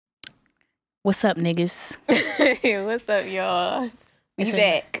What's up, niggas? What's up, y'all? We It's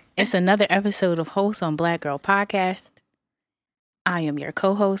back. It's another episode of Wholesome Black Girl Podcast. I am your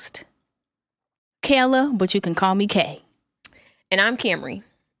co-host, Kayla, but you can call me Kay. And I'm Camry.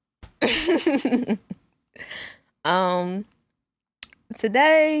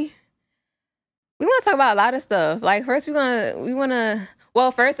 Today we want to talk about a lot of stuff. Like first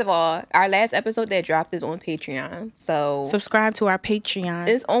first of all, our last episode that dropped is on Patreon. So Subscribe to our Patreon.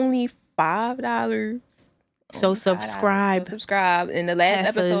 it's only $5. So subscribe. So subscribe. And the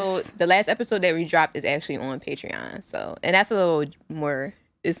last episode that we dropped is actually on Patreon. So, and that's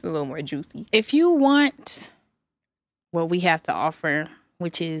it's a little more juicy. If you want what we have to offer,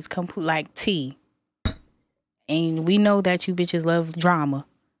 which is complete like tea, and we know that you bitches love drama.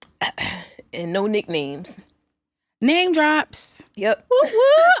 And no nicknames. Name drops. Yep. Woo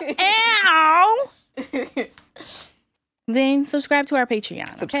woo. Ow. Then subscribe to our Patreon.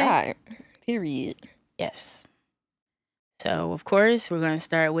 Okay? Subscribe. Period. Yes. So, of course, we're going to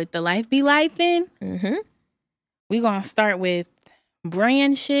start with the Life Be Lifin'. Mm-hmm. We're going to start with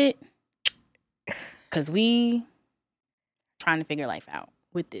brand shit because we trying to figure life out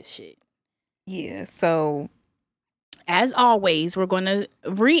with this shit. Yeah, so as always, we're going to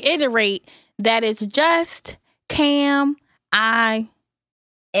reiterate that it's just Cam, I,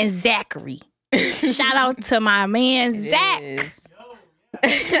 and Zachary. Shout out to my man, Zach.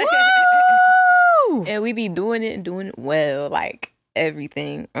 Woo! And we be doing it well, like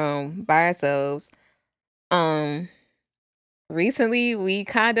everything, by ourselves. Recently we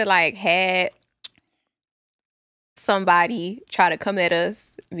kind of like had somebody try to come at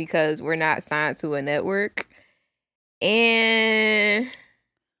us because we're not signed to a network. And it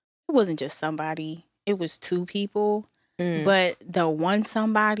wasn't just somebody, it was two people. But the one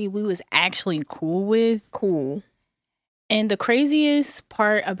somebody we was actually cool with. Cool. And the craziest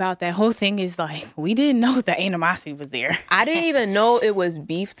part about that whole thing is like, we didn't know the animosity was there. I didn't even know it was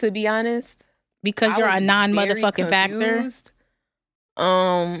beef, to be honest. Because you're a non-motherfucking factor.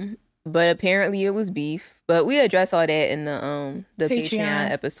 But apparently it was beef. But we addressed all that in the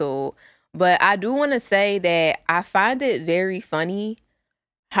Patreon episode. But I do want to say that I find it very funny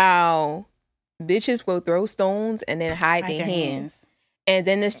how bitches will throw stones and then hide their hands. And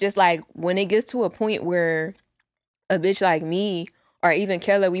then it's just like, when it gets to a point where a bitch like me or even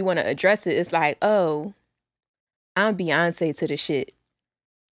Kayla, we want to address it, it's like, oh, I'm Beyonce to the shit.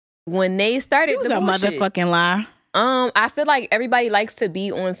 When they started the bullshit, motherfucking lie. I feel like everybody likes to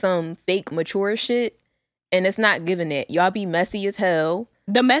be on some fake mature shit, and it's not giving it. Y'all be messy as hell.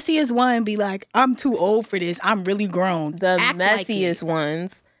 The messiest one be like, I'm too old for this. I'm really grown. The messiest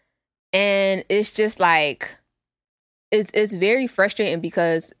ones. And it's just like, it's very frustrating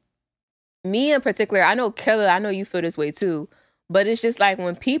because me in particular, I know Kayla, I know you feel this way too, but it's just like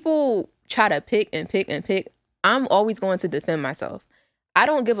when people try to pick and pick and pick, I'm always going to defend myself. I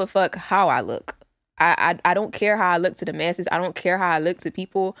don't give a fuck how I look. I don't care how I look to the masses. I don't care how I look to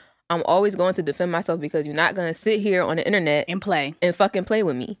people. I'm always going to defend myself because you're not going to sit here on the internet and fucking play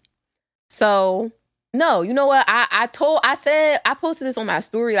with me. So, no, you know what? I posted this on my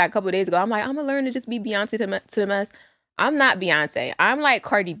story like a couple of days ago. I'm like, I'm going to learn to just be Beyonce to the mess. I'm not Beyonce. I'm like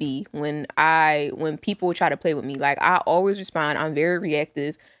Cardi B when people try to play with me. Like, I always respond. I'm very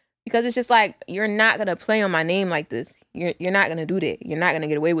reactive because it's just like, you're not going to play on my name like this. You're not going to do that. You're not going to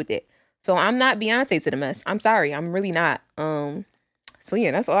get away with it. So I'm not Beyonce to the mess. I'm sorry. I'm really not. So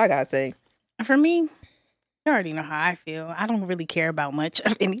yeah, that's all I got to say. For me, you already know how I feel. I don't really care about much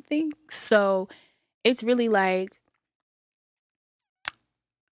of anything. So it's really like,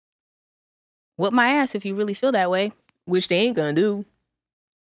 whoop my ass if you really feel that way. Which they ain't gonna do.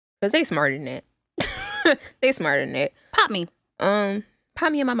 Because they smarter than that. They smarter than that. Pop me.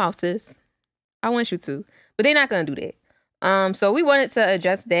 Pop me in my mouth, sis. I want you to. But they're not gonna do that. So we wanted to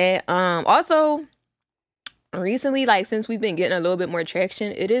address that. Also, recently, like, since we've been getting a little bit more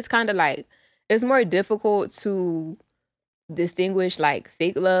traction, it is kind of like, it's more difficult to distinguish, like,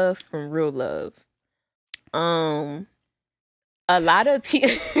 fake love from real love. A lot of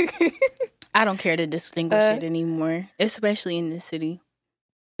people... I don't care to distinguish it anymore, especially in this city.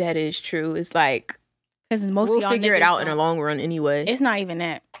 That is true. It's like, because most we'll of y'all figure it out in the long run anyway. It's not even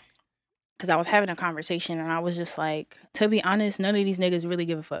that. Because I was having a conversation and I was just like, to be honest, none of these niggas really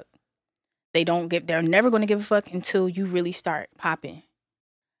give a fuck. They're never going to give a fuck until you really start popping.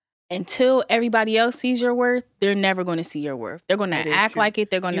 Until everybody else sees your worth, they're never going to see your worth. They're going to act like it.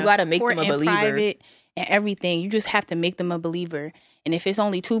 They're going to support in private and everything. You just have to make them a believer. And if it's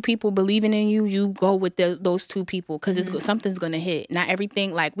only 2 people believing in you, you go with those 2 people because something's going to hit. Not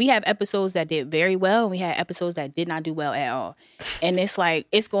everything. Like, we have episodes that did very well. And we had episodes that did not do well at all. And it's like,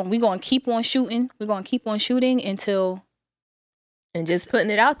 we're going to keep on shooting. We're going to keep on shooting until... And just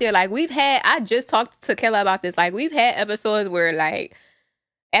putting it out there. Like, I just talked to Kella about this. Like, we've had episodes where, like,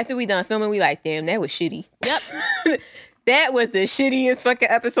 after we done filming, we like, damn, that was shitty. Yep. That was the shittiest fucking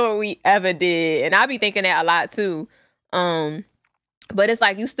episode we ever did. And I be thinking that a lot, too. But it's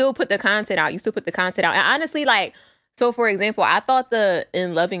like, you still put the content out. And honestly, like, so for example, I thought the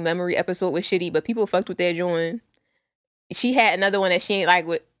In Loving Memory episode was shitty, but people fucked with that joint. She had another one that she ain't like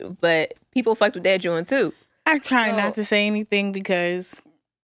with, but people fucked with that joint too. I'm trying not to say anything because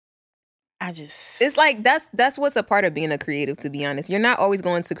I just... It's like, that's what's a part of being a creative, to be honest. You're not always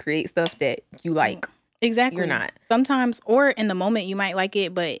going to create stuff that you like. Exactly. You're not. Sometimes, or in the moment, you might like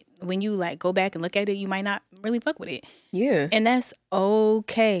it, but when you like go back and look at it, you might not really fuck with it. Yeah. And that's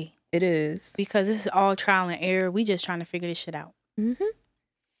okay. It is. Because this is all trial and error. We just trying to figure this shit out. Mm-hmm.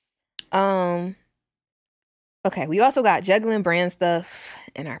 Okay, we also got juggling brand stuff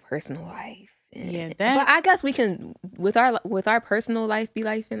in our personal life. Yeah, but I guess we can with our personal life be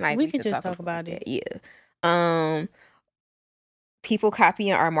life and like we could just talk about it. Yeah. People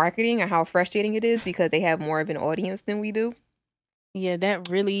copying our marketing and how frustrating it is because they have more of an audience than we do. Yeah, that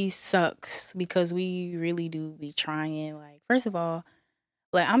really sucks because we really do be trying. Like, first of all,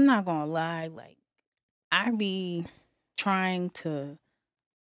 like, I'm not gonna lie, like, I be trying to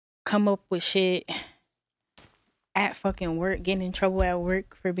come up with shit at fucking work, getting in trouble at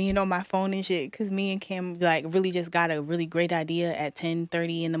work for being on my phone and shit, because me and Cam, like, really just got a really great idea at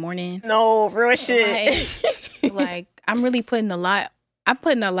 10:30 in the morning. No, real shit. Like, I'm really putting a lot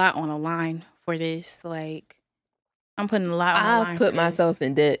on the line for this. Like, I'm putting a lot on the line. I've put myself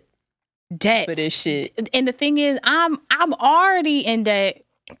in debt for this shit. And the thing is, I'm already in debt.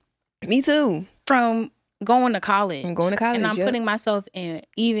 Me too. From going to college. I'm going to college, and I'm putting myself in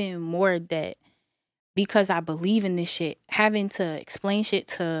even more debt because I believe in this shit. Having to explain shit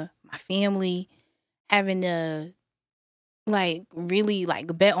to my family, having to, like, really,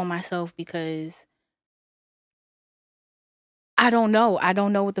 like, bet on myself because I don't know. I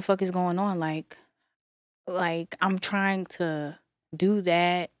don't know what the fuck is going on. Like I'm trying to do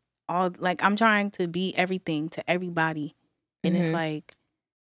that. I'm trying to be everything to everybody. And it's like,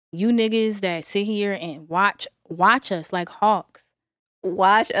 you niggas that sit here and watch us like hawks.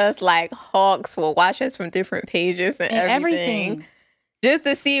 Watch us like hawks. Will watch us from different pages and everything. Just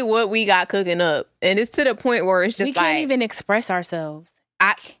to see what we got cooking up. And it's to the point where it's just we can't even express ourselves.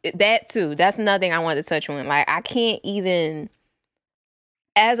 That too. That's another thing I wanted to touch on. Like, I can't even...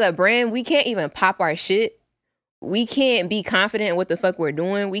 As a brand, we can't even pop our shit. We can't be confident in what the fuck we're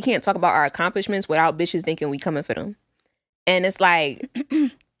doing. We can't talk about our accomplishments without bitches thinking we coming for them. And it's like,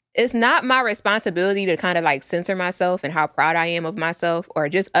 it's not my responsibility to kind of like censor myself and how proud I am of myself, or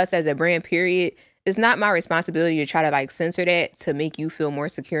just us as a brand, period. It's not my responsibility to try to like censor that to make you feel more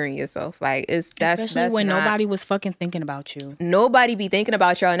secure in yourself. Like, especially when nobody was fucking thinking about you. Nobody be thinking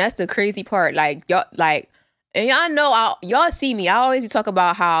about y'all, and that's the crazy part. Like, y'all, like, and y'all know, y'all see me. I always be talking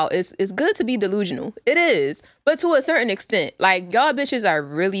about how it's good to be delusional. It is, but to a certain extent. Like, y'all bitches are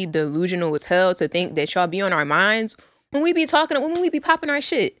really delusional as hell to think that y'all be on our minds when we be talking, when we be popping our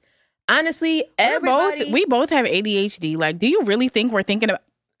shit. Honestly, we both have ADHD. Like, do you really think we're thinking about?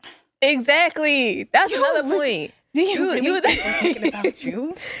 Exactly. That's another point. Do you really think we're thinking about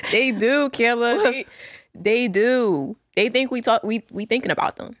you? They do, Killa. They do. They think we thinking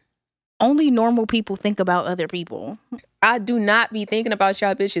about them. Only normal people think about other people. I do not be thinking about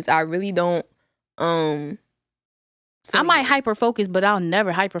y'all bitches. I really don't. I might hyper focus, but I'll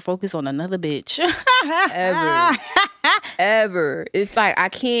never hyper focus on another bitch. Ever. It's like, I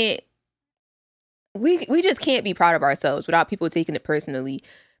can't. We just can't be proud of ourselves without people taking it personally.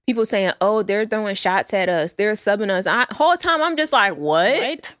 People saying, "Oh, they're throwing shots at us. They're subbing us." Whole time I'm just like,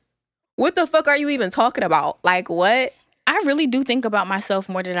 what? What the fuck are you even talking about? Like, what? I really do think about myself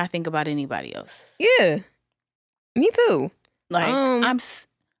more than I think about anybody else. Yeah, me too. Like,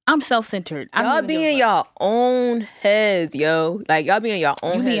 I'm self-centered. Y'all be in y'all own heads, yo. Like, y'all be in your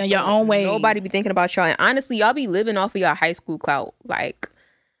own heads. You be in your own way. Nobody be thinking about y'all. And honestly, y'all be living off of your high school clout. Like,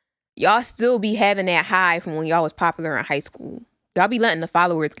 y'all still be having that high from when y'all was popular in high school. Y'all be letting the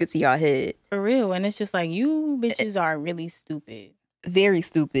followers get to y'all head. For real. And it's just like, you bitches are really stupid. Very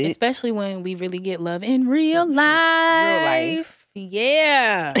stupid. Especially when we really get love in real life.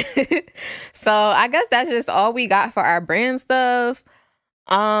 Yeah. So I guess that's just all we got for our brand stuff.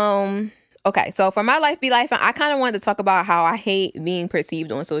 Okay, so for my life be life, I kind of wanted to talk about how I hate being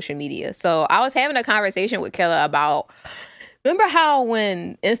perceived on social media. So I was having a conversation with Kella about, remember how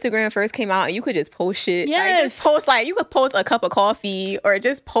when Instagram first came out and you could just post shit? Yes. Like, just post, like, you could post a cup of coffee or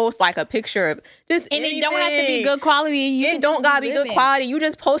just post, like, a picture of just And anything. it don't have to be good quality. It don't gotta be good quality. You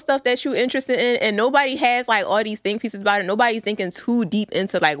just post stuff that you're interested in, and nobody has, like, all these think pieces about it. Nobody's thinking too deep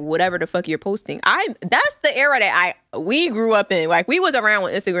into, like, whatever the fuck you're posting. That's the era that we grew up in. Like, we was around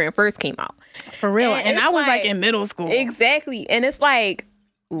when Instagram first came out. For real. And I was, like, in middle school. Exactly. And it's like,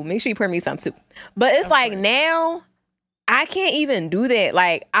 ooh, make sure you pour me some too. But it's like now I can't even do that.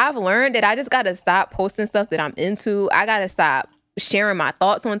 Like, I've learned that I just got to stop posting stuff that I'm into. I got to stop sharing my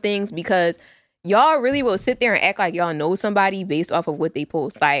thoughts on things because y'all really will sit there and act like y'all know somebody based off of what they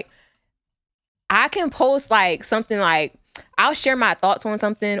post. Like, I can post like something like, I'll share my thoughts on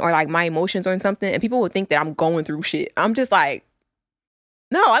something or like my emotions on something and people will think that I'm going through shit. I'm just like,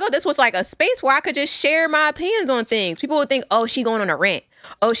 no, I thought this was like a space where I could just share my opinions on things. People would think, oh, she going on a rant.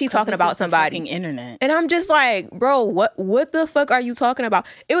 Oh, she's talking about somebody. Internet. And I'm just like, bro, what the fuck are you talking about?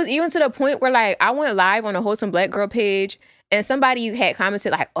 It was even to the point where like I went live on a Wholesome Black Girl page and somebody had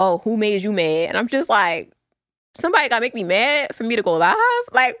commented like, oh, who made you mad? And I'm just like, somebody got to make me mad for me to go live?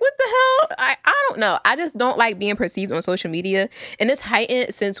 Like, what the hell? I don't know. I just don't like being perceived on social media. And it's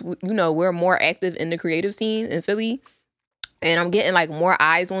heightened since, you know, we're more active in the creative scene in Philly. And I'm getting like more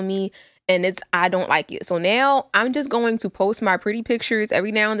eyes on me. And I don't like it. So now I'm just going to post my pretty pictures.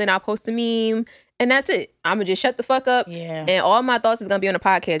 Every now and then I'll post a meme. And that's it. I'm going to just shut the fuck up. Yeah. And all my thoughts is going to be on the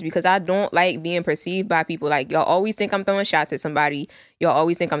podcast because I don't like being perceived by people. Like, y'all always think I'm throwing shots at somebody. Y'all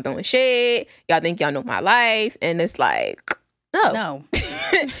always think I'm throwing shade. Y'all think y'all know my life. And it's like, no.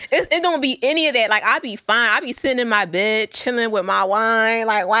 It don't be any of that. Like, I be fine. I be sitting in my bed, chilling with my wine,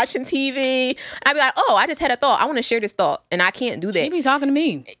 like watching TV. I be like, oh, I just had a thought. I want to share this thought. And I can't do that. She be talking to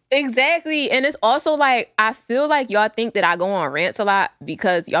me. Exactly. And it's also like, I feel like y'all think that I go on rants a lot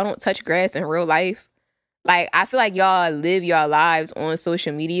because y'all don't touch grass in real life. Like, I feel like y'all live your lives on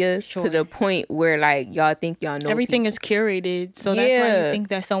social media to the point where, like, y'all think y'all know everything is curated. So that's why you think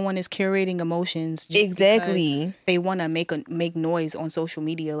that someone is curating emotions. Exactly. They want to make noise on social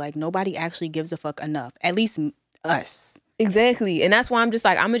media. Like, nobody actually gives a fuck enough. At least us. Exactly. And that's why I'm just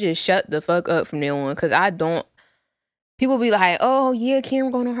like, I'm going to just shut the fuck up from now on because I don't. People be like, oh, yeah,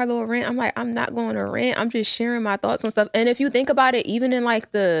 Karen going on her little rant. I'm like, I'm not going on a rant. I'm just sharing my thoughts on stuff. And if you think about it, even in,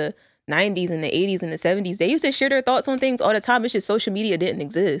 like, the 90s and the 80s and the 70s, they used to share their thoughts on things all the time. It's just social media didn't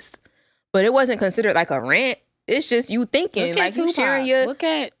exist, but it wasn't considered like a rant. It's just you thinking, like you sharing your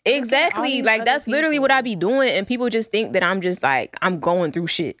exactly. Like that's literally what I be doing, and people just think that I'm just like I'm going through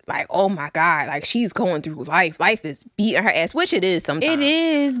shit. Like, oh my god, like she's going through life. Life is beating her ass, which it is sometimes. It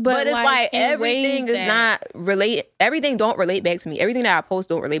is, but it's like everything is not relate. Everything don't relate back to me. Everything that I post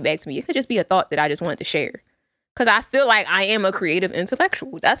don't relate back to me. It could just be a thought that I just wanted to share. Cause I feel like I am a creative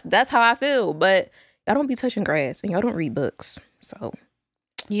intellectual. That's how I feel. But y'all don't be touching grass and y'all don't read books. So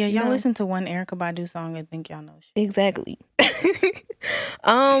yeah, y'all listen to one Erykah Badu song and think y'all know shit. Exactly. But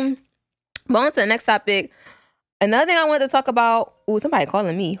on to the next topic. Another thing I wanted to talk about. Oh, somebody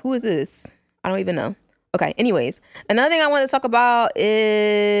calling me. Who is this? I don't even know. Okay. Anyways, another thing I wanted to talk about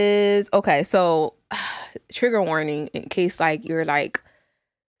is so trigger warning in case like you're like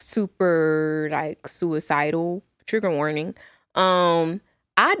super like suicidal. Trigger warning. Death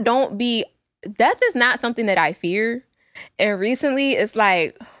is not something that I fear. And recently it's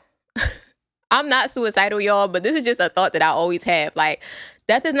like I'm not suicidal, y'all, but this is just a thought that I always have. Like,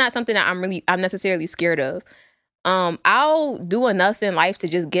 death is not something that I'm necessarily scared of. I'll do enough in life to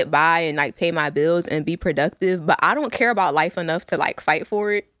just get by and like pay my bills and be productive, but I don't care about life enough to like fight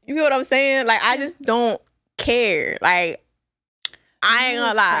for it. You know what I'm saying? Like, I just don't care. Like, I ain't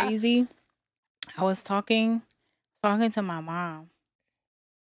gonna lie. Crazy. I was talking to my mom.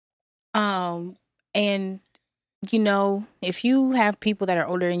 And you know, if you have people that are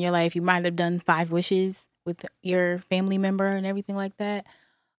older in your life, you might have done 5 wishes with your family member and everything like that.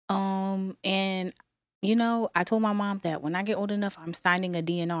 And you know, I told my mom that when I get old enough, I'm signing a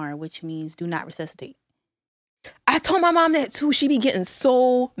DNR, which means do not resuscitate. I told my mom that too. She be getting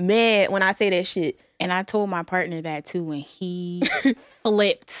so mad when I say that shit. And I told my partner that too, and he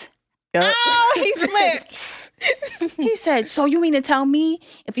flipped. Yep. Oh, he flipped. He said, so you mean to tell me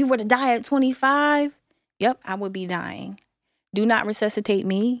if you were to die at 25, yep, I would be dying. Do not resuscitate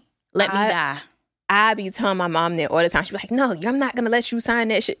me. Let me die. I be telling my mom that all the time. She be like, no, I'm not going to let you sign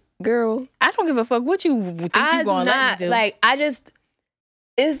that shit. Girl, I don't give a fuck what you think you going to let me do. Like,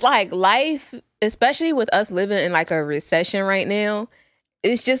 it's like life, especially with us living in like a recession right now.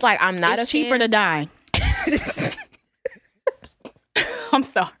 It's just like, I'm not it's cheaper to die. I'm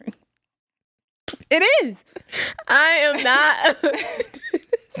sorry. It is. I am not.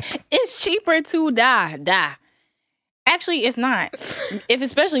 It's cheaper to die. Actually, it's not.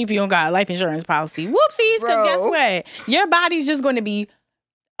 Especially if you don't got a life insurance policy. Whoopsies, because guess what? Your body's just going to be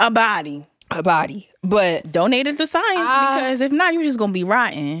a body. But donated to science, because if not, you're just going to be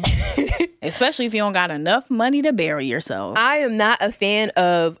rotten. Especially if you don't got enough money to bury yourself. I am not a fan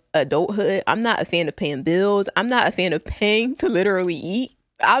of adulthood. I'm not a fan of paying bills. I'm not a fan of paying to literally eat.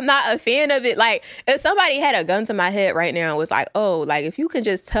 I'm not a fan of it. Like, if somebody had a gun to my head right now and was like, oh, like, if you can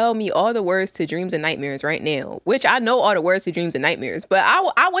just tell me all the words to dreams and nightmares right now, which I know all the words to dreams and nightmares, but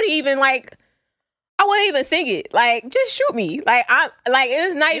I wouldn't even sing it. Like, just shoot me. Like,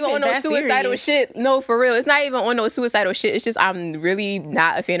 it's not even on no suicidal shit. No, for real. It's not even on no suicidal shit. It's just, I'm really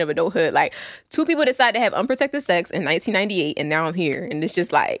not a fan of adulthood. Like, two people decided to have unprotected sex in 1998, and now I'm here. And it's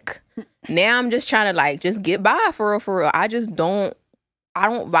just like, now I'm just trying to, like, just get by for real. I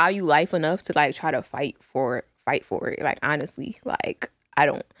don't value life enough to, like, try to fight for it. Like, honestly, like, I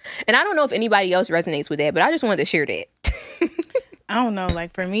don't. And I don't know if anybody else resonates with that, but I just wanted to share that. I don't know.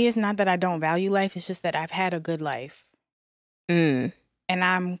 Like, for me, it's not that I don't value life. It's just that I've had a good life. And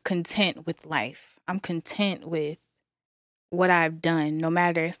I'm content with life. I'm content with what I've done, no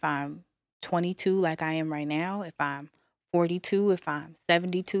matter if I'm 22 like I am right now, if I'm 42, if I'm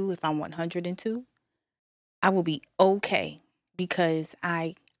 72, if I'm 102. I will be okay because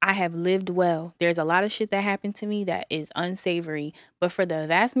I have lived well. There's a lot of shit that happened to me that is unsavory, but for the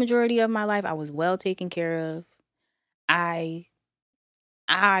vast majority of my life, I was well taken care of. I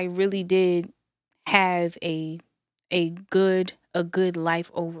really did have a good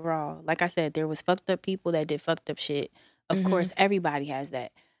life overall. Like I said, there was fucked up people that did fucked up shit. Of course, everybody has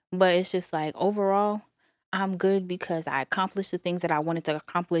that. But it's just like, overall, I'm good because I accomplished the things that I wanted to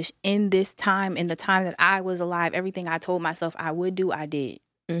accomplish in this time, in the time that I was alive. Everything I told myself I would do, I did.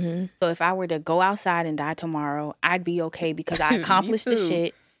 So if I were to go outside and die tomorrow, I'd be okay because I accomplished the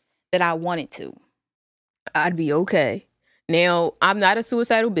shit that I wanted to. I'd be okay. Now, I'm not a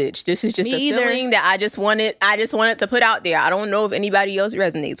suicidal bitch. This is just feeling that I just wanted to put out there. I don't know if anybody else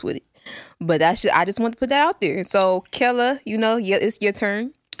resonates with it. But I just want to put that out there. So, Kella, it's your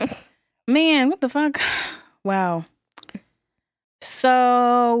turn. Man, what the fuck? Wow.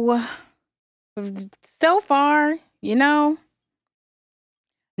 So far, no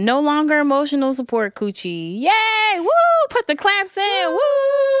longer emotional support coochie. Yay! Woo! Put the claps in. Woo!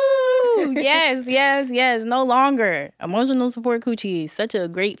 Yes. No longer. Emotional support coochie is such a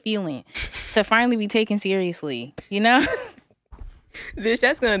great feeling to finally be taken seriously, Bitch,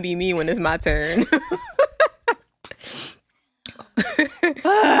 that's gonna be me when it's my turn.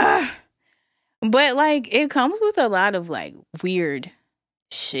 But, like, it comes with a lot of, like, weird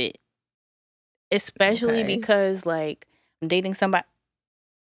shit. Especially because, like, I'm dating somebody.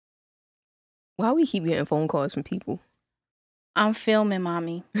 Why we keep getting phone calls from people? I'm filming,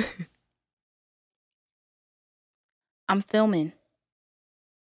 mommy. I'm filming.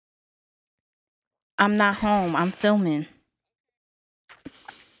 I'm not home. I'm filming.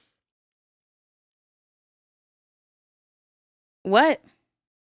 What?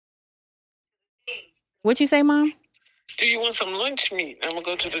 What you say, Mom? Do you want some lunch meat? I'm gonna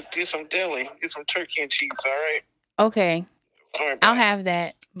go get some deli, get some turkey and cheese. All right. Okay. All right. Bye. I'll have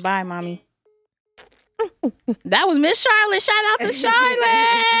that. Bye, Mommy. That was Miss Charlotte. Shout out to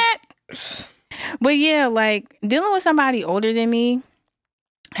Charlotte. But yeah, like, dealing with somebody older than me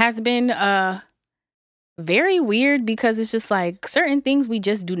has been very weird because it's just like certain things we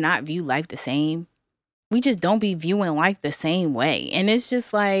just do not view life the same. We just don't be viewing life the same way. And it's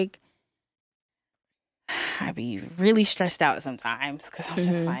just like, I be really stressed out sometimes because I'm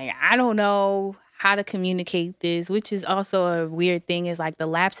just like, I don't know how to communicate this, which is also a weird thing, is like the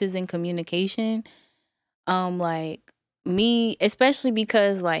lapses in communication. Like me, especially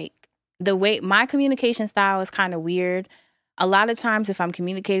because like the way my communication style is kind of weird. A lot of times if I'm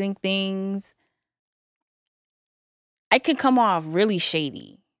communicating things, it can come off really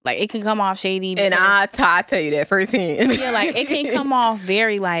shady. Like, it can come off shady. And I tell you that firsthand. Yeah, like, it can come off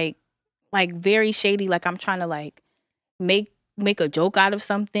very, like very shady. Like, I'm trying to, like, make a joke out of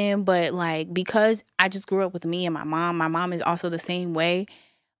something. But, like, because I just grew up with me and my mom is also the same way.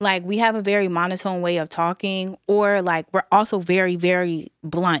 Like, we have a very monotone way of talking. Or, like, we're also very, very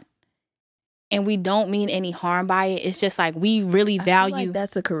blunt. And we don't mean any harm by it. It's just, like, we really value. I feel like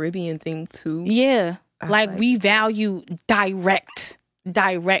that's a Caribbean thing, too. Yeah. Like, we value direct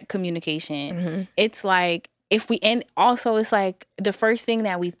communication. It's like, and also it's like the first thing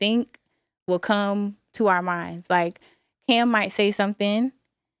that we think will come to our minds. Like, Cam might say something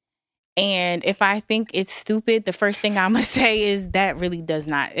And if I think it's stupid, the first thing I'm going to say is that really does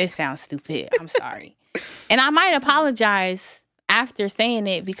not. It sounds stupid. I'm sorry. And I might apologize after saying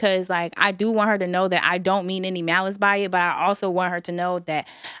it because, like, I do want her to know that I don't mean any malice by it, but I also want her to know that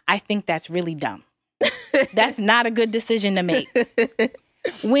I think that's really dumb. That's not a good decision to make.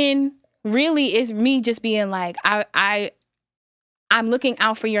 When really it's me just being like, I'm looking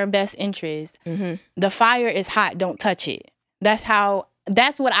out for your best interest. Mm-hmm. The fire is hot. Don't touch it. That's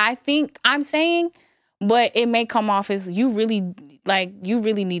what I think I'm saying, but it may come off as you really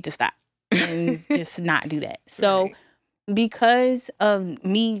need to stop and just not do that. So right. Because of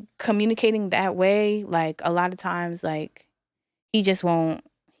me communicating that way, like a lot of times, like he just won't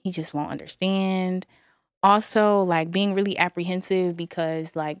understand. Also, like being really apprehensive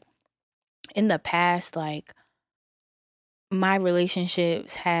because like in the past, like my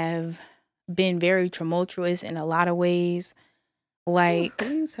relationships have been very tumultuous in a lot of ways. Like,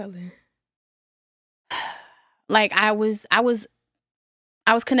 what are you telling? Like I was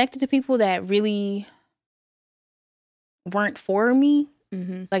connected to people that really weren't for me.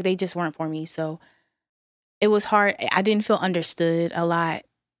 Mm-hmm. Like they just weren't for me. So it was hard. I didn't feel understood a lot.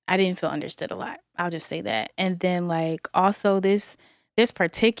 I'll just say that. And then like also this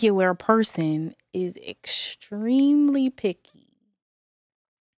particular person is extremely picky.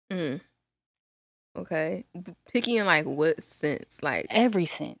 Okay. Picky in like what sense? Like every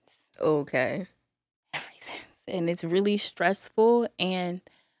sense. Okay. Every sense. And it's really stressful, and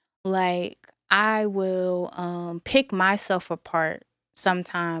like I will pick myself apart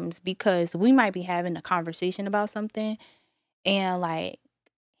sometimes because we might be having a conversation about something and like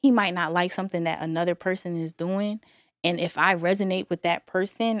he might not like something that another person is doing, and if I resonate with that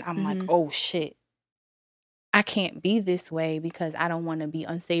person, I'm like, oh shit, I can't be this way because I don't want to be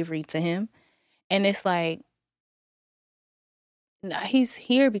unsavory to him. And it's like, he's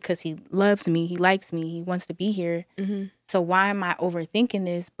here because he loves me. He likes me. He wants to be here. Mm-hmm. So why am I overthinking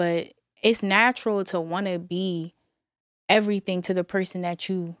this? But it's natural to want to be everything to the person that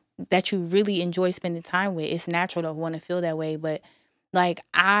you really enjoy spending time with. It's natural to want to feel that way. But like,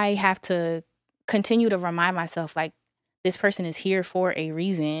 I have to continue to remind myself, like, this person is here for a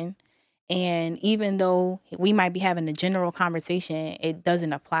reason. And even though we might be having a general conversation, it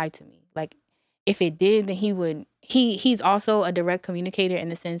doesn't apply to me. Like, if it did, then he's also a direct communicator in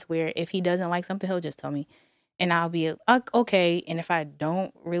the sense where if he doesn't like something, he'll just tell me. And I'll be okay. And if I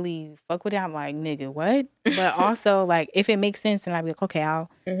don't really fuck with it, I'm like, nigga, what? But also, like, if it makes sense, then I'll be like, okay, I'll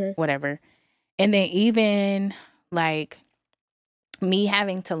whatever. And then even like me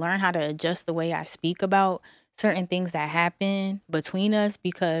having to learn how to adjust the way I speak about certain things that happen between us,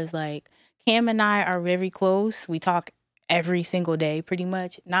 because like Cam and I are very close. We talk every single day pretty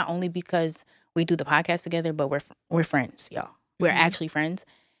much, not only because we do the podcast together, but we're friends, y'all. We're actually friends.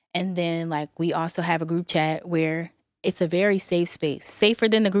 And then like we also have a group chat where it's a very safe space, safer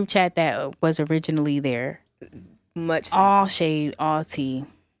than the group chat that was originally there. Much safer. All shade, all tea.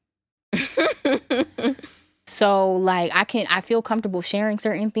 So like I feel comfortable sharing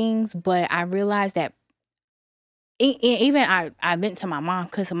certain things, but I realized that even I went to my mom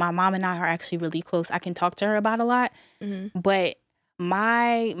because my mom and I are actually really close. I can talk to her about a lot, but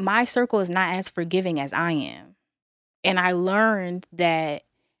my circle is not as forgiving as I am. And I learned that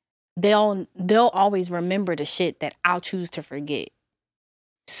they'll always remember the shit that I'll choose to forget.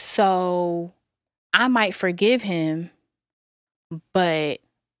 So I might forgive him, but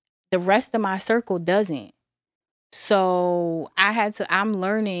the rest of my circle doesn't. So I'm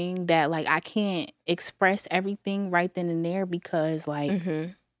learning that like I can't express everything right then and there because like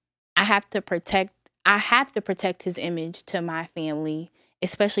I have to protect his image to my family,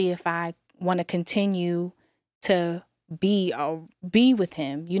 especially if I want to continue to be with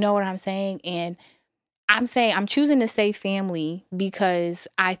him. You know what I'm saying? And I'm choosing to say family because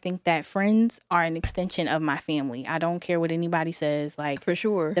I think that friends are an extension of my family. I don't care what anybody says. Like, for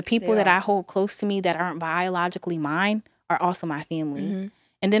sure, the people that I hold close to me that aren't biologically mine are also my family.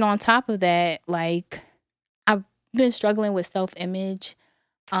 And then on top of that, like, I've been struggling with self-image.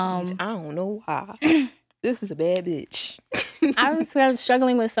 I don't know why. This is a bad bitch. I was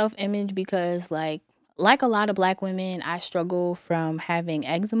struggling with self-image because like a lot of Black women, I struggle from having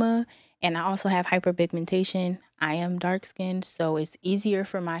eczema. And I also have hyperpigmentation. I am dark-skinned, so it's easier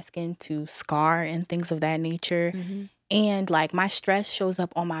for my skin to scar and things of that nature. And, like, my stress shows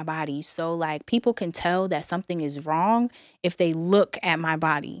up on my body. So, like, people can tell that something is wrong if they look at my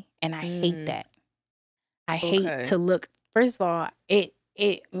body. And I hate that. I hate to look. First of all, it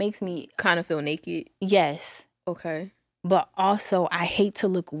makes me... kind of feel naked? Yes. Okay. But also, I hate to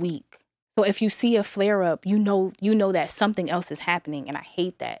look weak. So if you see a flare-up, you know that something else is happening, and I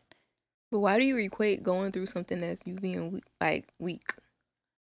hate that. But why do you equate going through something that's you being weak?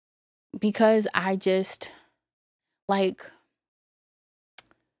 Because I just like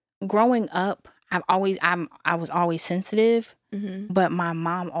growing up, I was always sensitive, Mm-hmm. but my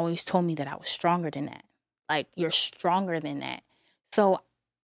mom always told me that I was stronger than that. Like, you're stronger than that. So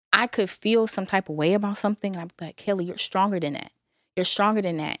I could feel some type of way about something, and I'd be like, Kelly, you're stronger than that. You're stronger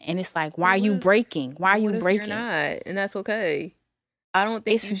than that. And it's like, why are you breaking? Why are you breaking? You're not, and that's okay. I don't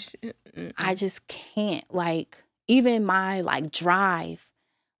think you should. I just can't. Like, even my like drive,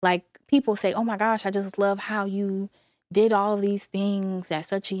 like people say, oh my gosh, I just love how you did all of these things at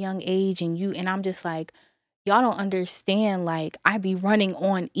such a young age, and I'm just like, y'all don't understand. Like, I be running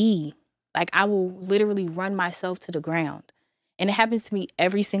on E. Like, I will literally run myself to the ground. And it happens to me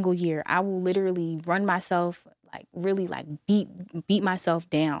every single year. I will literally run myself, like really like beat myself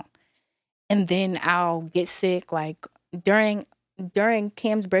down. And then I'll get sick. Like during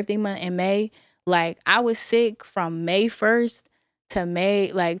Cam's birthday month in May, like I was sick from May 1st to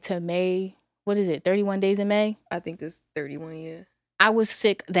May, what is it, 31 days in May? I think it's 31, yeah. I was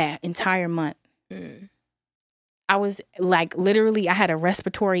sick that entire month. Mm. I was like, literally, I had a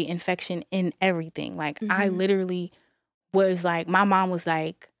respiratory infection in everything. Like, I literally was like, my mom was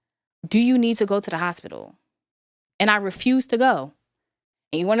like, do you need to go to the hospital? And I refused to go.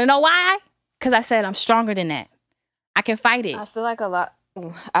 And you want to know why? Because I said, I'm stronger than that. I can fight it. I feel like a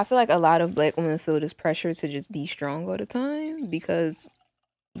lot of Black women feel this pressure to just be strong all the time because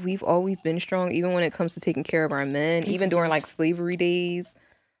we've always been strong, even when it comes to taking care of our men, even during like slavery days,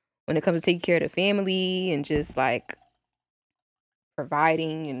 when it comes to taking care of the family and just like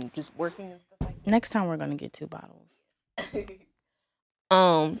providing and just working and stuff like that. Next time we're gonna get 2 bottles.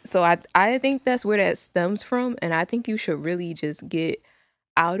 So I think that's where that stems from, and I think you should really just get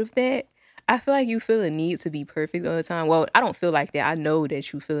out of that. I feel like you feel a need to be perfect all the time. Well, I don't feel like that. I know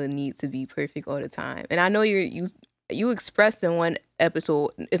that you feel a need to be perfect all the time, and I know you expressed in one episode,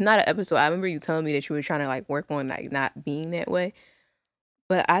 if not an episode, I remember you telling me that you were trying to like work on like not being that way.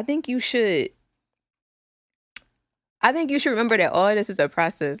 But I think you should remember that all this is a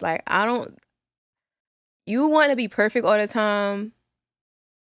process. Like you want to be perfect all the time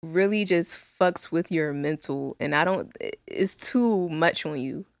really just fucks with your mental, and it's too much on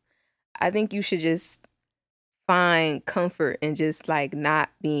you. I think you should just find comfort in just like not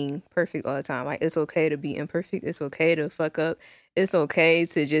being perfect all the time. Like, it's okay to be imperfect. It's okay to fuck up. It's okay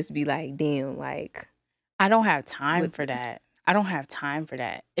to just be like, damn, like, I don't have time for that. I don't have time for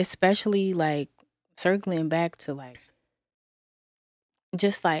that. Especially like circling back to like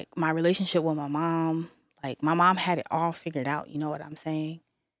just like my relationship with my mom. Like, my mom had it all figured out, you know what I'm saying?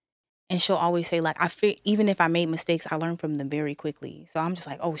 And she'll always say, like, even if I made mistakes, I learned from them very quickly. So I'm just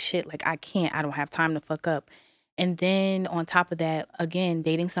like, oh shit, like I don't have time to fuck up. And then on top of that, again,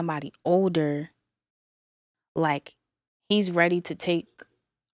 dating somebody older, like he's ready to take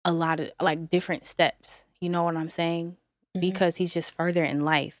a lot of like different steps. You know what I'm saying? Because he's just further in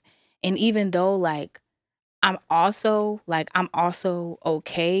life. And even though like I'm also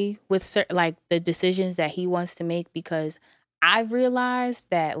okay with like the decisions that he wants to make, because I've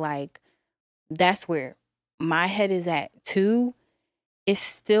realized that like that's where my head is at too. It's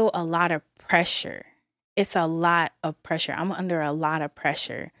still a lot of pressure. It's a lot of pressure. I'm under a lot of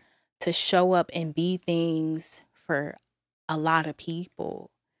pressure to show up and be things for a lot of people.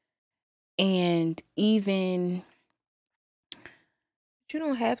 And even you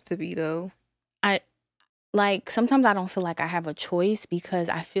don't have to be though. Like, sometimes I don't feel like I have a choice, because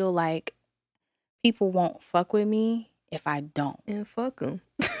I feel like people won't fuck with me if I don't. And fuck them.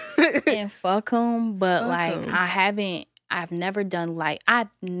 But fuck like 'em. I've never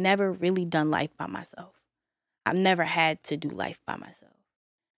really done life by myself. I've never had to do life by myself.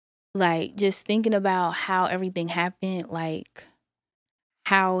 Like, just thinking about how everything happened, like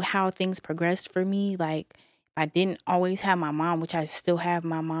how things progressed for me. Like, if I didn't always have my mom, which I still have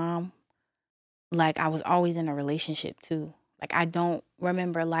my mom, like I was always in a relationship too. Like, I don't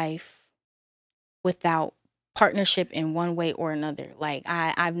remember life without partnership in one way or another. Like,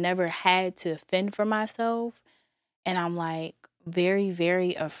 I've never had to fend for myself, and I'm like very,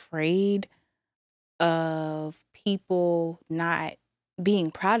 very afraid of people not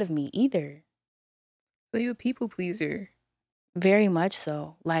being proud of me either. So you're a people pleaser. Very much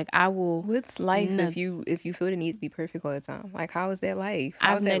so. Like, I will. What's life if you feel the need to be perfect all the time? Like, how is that life? I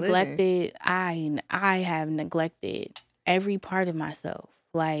have neglected every part of myself.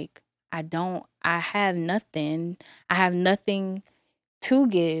 Like, I have nothing to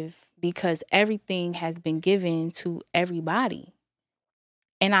give, because everything has been given to everybody.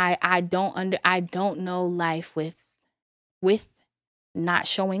 And I don't know life with not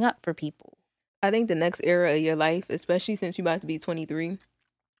showing up for people. I think the next era of your life, especially since you're about to be 23,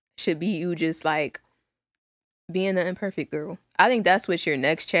 should be you just like being the imperfect girl. I think that's what your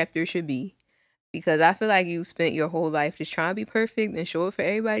next chapter should be. Because I feel like you spent your whole life just trying to be perfect and show it for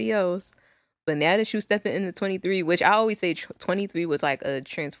everybody else. But now that you stepping into 23, which I always say 23 was like a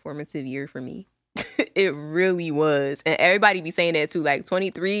transformative year for me. It really was. And everybody be saying that too. Like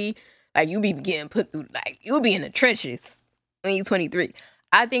 23, like you be getting put through, like you'll be in the trenches when you're 23.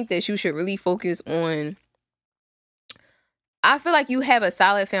 I think that you should really focus on, I feel like you have a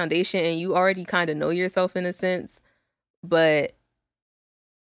solid foundation and you already kind of know yourself in a sense. But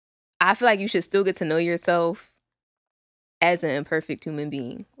I feel like you should still get to know yourself as an imperfect human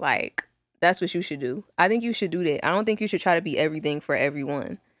being. Like, that's what you should do. I think you should do that. I don't think you should try to be everything for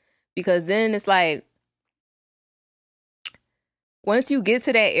everyone. Because then it's like, once you get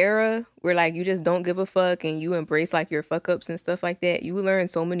to that era where like you just don't give a fuck and you embrace like your fuck ups and stuff like that, you learn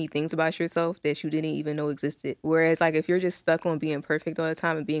so many things about yourself that you didn't even know existed. Whereas like if you're just stuck on being perfect all the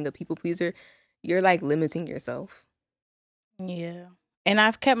time and being a people pleaser, you're like limiting yourself. Yeah. And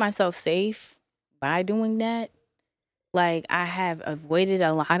I've kept myself safe by doing that. Like, I have avoided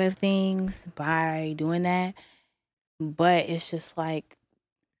a lot of things by doing that. But it's just like,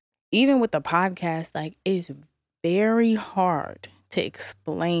 even with the podcast, like, it's very hard to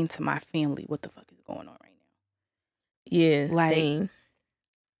explain to my family what the fuck is going on right now. Yeah, Like,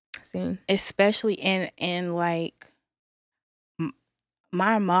 same. Especially in like,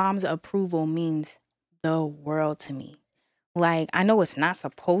 my mom's approval means the world to me. Like, I know it's not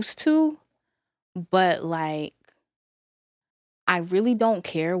supposed to, but like, I really don't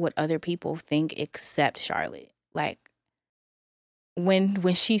care what other people think except Charlotte. Like,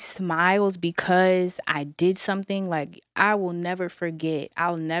 when she smiles because I did something, like, I will never forget.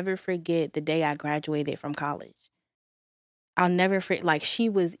 I'll never forget the day I graduated from college. I'll never forget. Like, she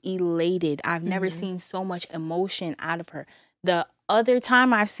was elated. I've never seen so much emotion out of her. The other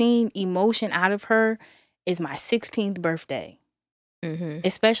time I've seen emotion out of her is my 16th birthday.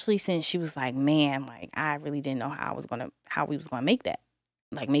 Especially since she was like, man, like, I really didn't know how we was gonna make that,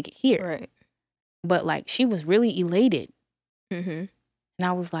 like, make it here. Right. But like, she was really elated. And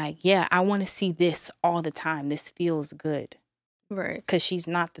I was like, yeah, I want to see this all the time. This feels good. Right. Because she's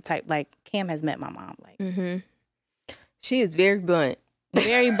not the type, like, Cam has met my mom. Like, she is very blunt.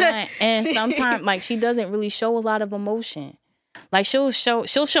 Very blunt. And sometimes, like, she doesn't really show a lot of emotion. Like, she'll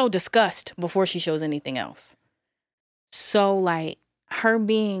show disgust before she shows anything else. So, like, her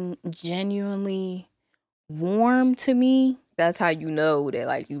being genuinely warm to me. That's how you know that,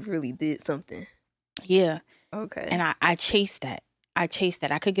 like, you really did something. Yeah. Okay. And I chased that. I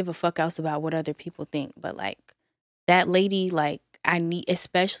could give a fuck else about what other people think. But, like, that lady, like, I need,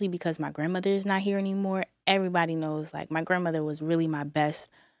 especially because my grandmother is not here anymore. Everybody knows, like, my grandmother was really my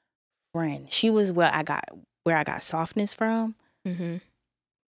best friend. She was where I got softness from.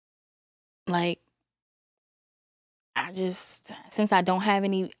 Like, I just, since I don't have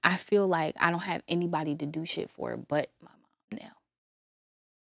any, I feel like I don't have anybody to do shit for but my mom now.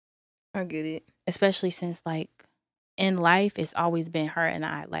 I get it. Especially since, like, in life, it's always been her and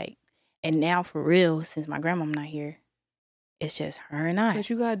I, like, and now for real, since my grandma's not here, it's just her and I. But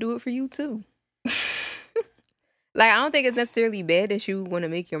you gotta do it for you too. Like, I don't think it's necessarily bad that you want to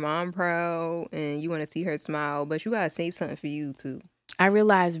make your mom proud and you want to see her smile, but you gotta save something for you too. I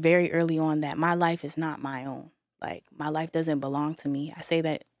realized very early on that my life is not my own. Like, my life doesn't belong to me. I say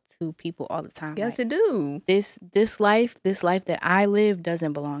that to people all the time. Yes, like, it do. This life that I live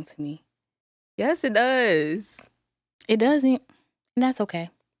doesn't belong to me. Yes, it does. It doesn't. And that's okay.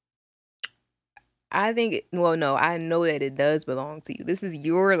 I think, well, no, I know that it does belong to you. This is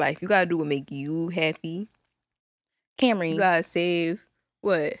your life. You gotta do what make you happy. Camry. You gotta save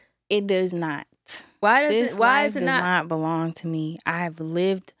what? It does not. Why does This it? Why life is it does not belong to me? I've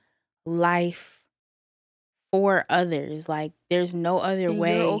lived life for others. Like, there's no other and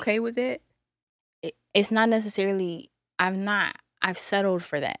way. You're okay with that? It's not necessarily. I've settled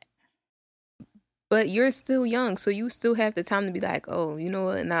for that. But you're still young, so you still have the time to be like, oh, you know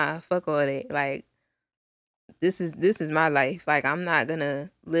what? Nah, fuck all that. Like, this is my life. Like, I'm not gonna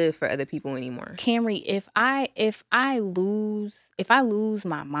live for other people anymore. Camry, if I lose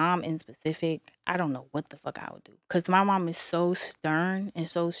my mom in specific, I don't know what the fuck I would do. Cause my mom is so stern and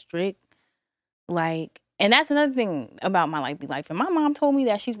so strict. Like, and that's another thing about my life. And my mom told me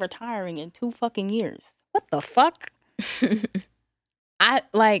that she's retiring in 2 fucking years. What the fuck?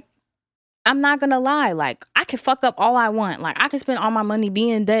 I'm not gonna lie. Like, I can fuck up all I want. Like, I can spend all my money,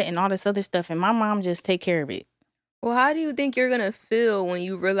 be in debt and all this other stuff, and my mom just take care of it. Well, how do you think you're gonna feel when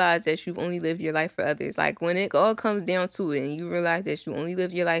you realize that you've only lived your life for others? Like when it all comes down to it, and you realize that you only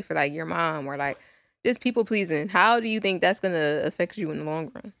live your life for like your mom or like just people pleasing. How do you think that's gonna affect you in the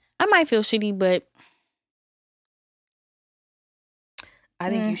long run? I might feel shitty, but I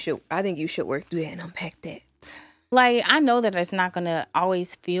think you should. I think you should work through that and unpack that. like I know that it's not gonna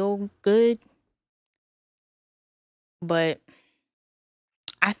always feel good, but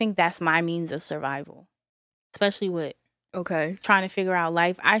I think that's my means of survival, especially with Okay. trying to figure out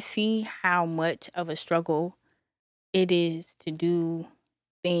life. I see how much of a struggle it is to do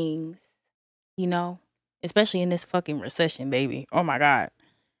things, you know, especially in this fucking recession, baby. Oh my God.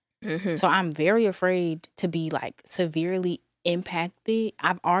 Mm-hmm. So I'm very afraid to be like severely impacted.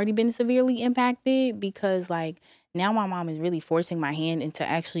 I've already been severely impacted because like now my mom is really forcing my hand into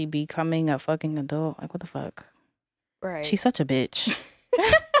actually becoming a fucking adult. Like, what the fuck? Right. She's such a bitch.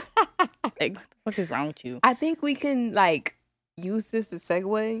 Like, what is wrong with you? I think we can like use this to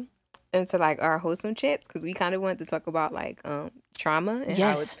segue into like our wholesome chats because we kind of wanted to talk about like trauma and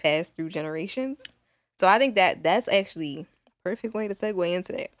how it's Yes. passed through generations. So I think that that's actually a perfect way to segue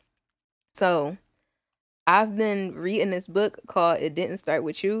into that. So I've been reading this book called It Didn't Start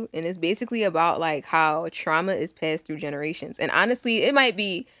With You, and it's basically about like how trauma is passed through generations. And honestly, it might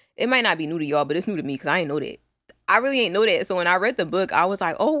not be new to y'all, but it's new to me because I ain't know that. I really ain't know that. So when I read the book, I was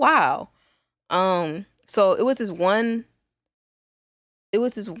like, oh wow. So it was this one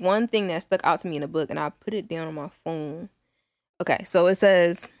thing that stuck out to me in the book, and I put it down on my phone. Okay, so it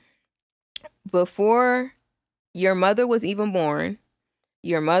says, before your mother was even born,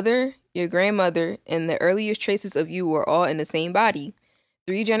 your mother, your grandmother, and the earliest traces of you were all in the same body.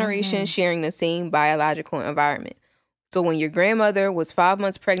 3 generations sharing the same biological environment. So when your grandmother was 5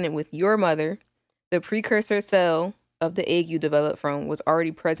 months pregnant with your mother, the precursor cell of the egg you developed from was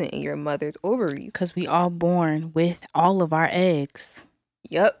already present in your mother's ovaries. Because we all born with all of our eggs.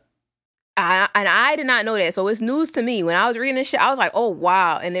 Yep. I did not know that. So it's news to me. When I was reading this shit, I was like, oh,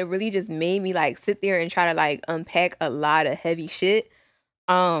 wow. And it really just made me like sit there and try to like unpack a lot of heavy shit.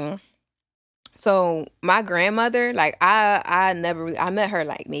 So my grandmother, like I met her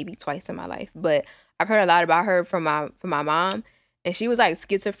like maybe twice in my life, but I've heard a lot about her from my mom. And she was like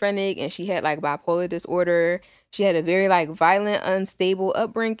schizophrenic and she had like bipolar disorder. She had a very like violent, unstable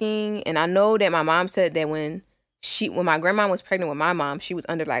upbringing. And I know that my mom said that when my grandma was pregnant with my mom, she was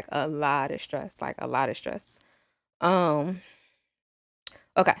under like a lot of stress. Okay.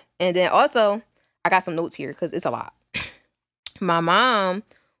 And then also I got some notes here because it's a lot. My mom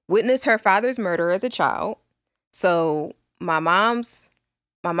witnessed her father's murder as a child. So my mom's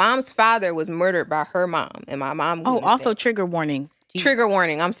father was murdered by her mom, and my mom. Oh, also trigger warning. Jeez. Trigger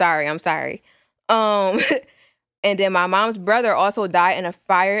warning. I'm sorry. And then my mom's brother also died in a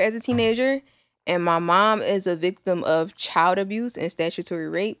fire as a teenager, and my mom is a victim of child abuse and statutory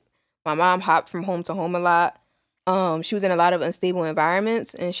rape. My mom hopped from home to home a lot. She was in a lot of unstable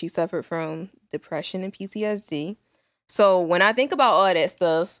environments, and she suffered from depression and PTSD. So when I think about all that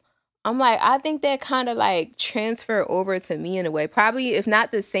stuff, I'm like, I think that kind of like transferred over to me in a way. Probably, if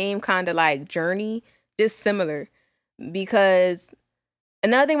not the same kind of like journey, just similar. Because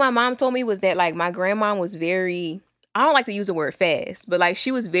another thing my mom told me was that like my grandma was very, I don't like to use the word fast, but like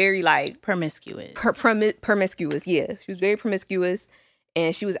she was very like promiscuous. Promiscuous, yeah. She was very promiscuous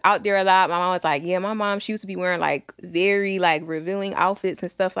and she was out there a lot. My mom was like, yeah, my mom, she used to be wearing like very like revealing outfits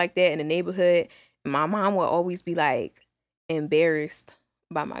and stuff like that in the neighborhood. And my mom would always be like embarrassed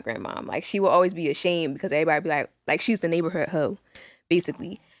by my grandmom. Like she would always be ashamed because everybody be like she's the neighborhood hoe,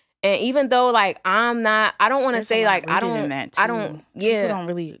 basically. And even though like I don't want to say like I don't yeah. People don't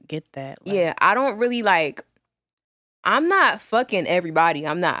really get that. Like, yeah, I don't really like, I'm not fucking everybody.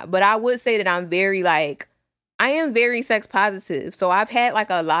 I'm not. But I would say that I am very sex positive. So I've had like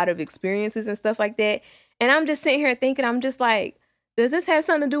a lot of experiences and stuff like that. And I'm just sitting here thinking, I'm just like, does this have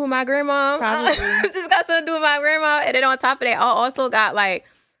something to do with my grandma? This got something to do with my grandma. And then on top of that, I also got like,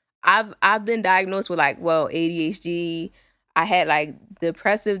 I've been diagnosed with like, ADHD. I had like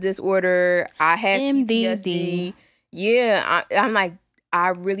depressive disorder. I had PTSD. Yeah, I'm like, I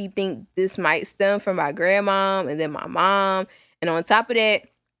really think this might stem from my grandma and then my mom. And on top of that,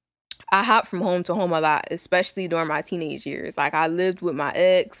 I hopped from home to home a lot, especially during my teenage years. Like I lived with my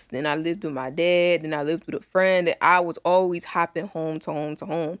ex, then I lived with my dad, then I lived with a friend. That I was always hopping home to home to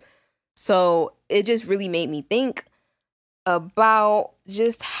home. So it just really made me think about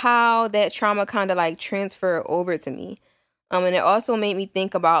just how that trauma kind of like transferred over to me. And it also made me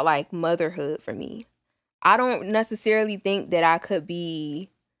think about like motherhood for me. I don't necessarily think that I could be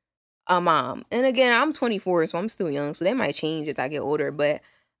a mom. And again, I'm 24, so I'm still young, so that might change as I get older. But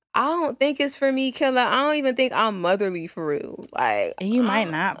I don't think it's for me, Killer. I don't even think I'm motherly for real. Like, And you might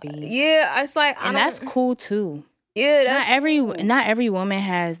not be. Yeah, it's like, and that's cool too. Yeah, that's not every woman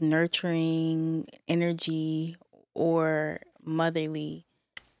has nurturing energy or motherly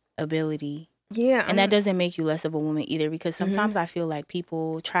ability. Yeah, and that doesn't make you less of a woman either, because sometimes I feel like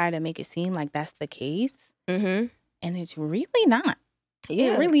people try to make it seem like that's the case, and it's really not.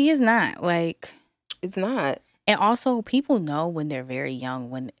 Yeah, it really is not. Like, it's not. And also, people know when they're very young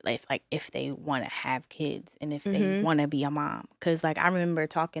when if they want to have kids and if they want to be a mom. Because like I remember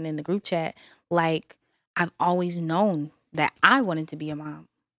talking in the group chat, like I've always known that I wanted to be a mom.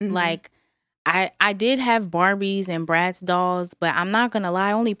 Like I did have Barbies and Bratz dolls, but I'm not gonna lie,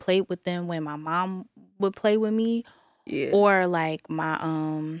 I only played with them when my mom would play with me, or like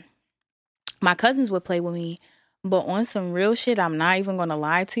my cousins would play with me. But on some real shit, I'm not even gonna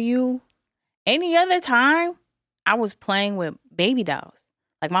lie to you. Any other time, I was playing with baby dolls.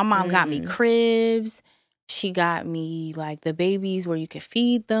 Like my mom got me cribs. She got me like the babies where you could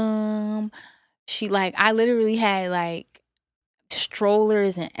feed them. I literally had like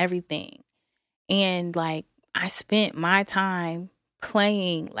strollers and everything. And like I spent my time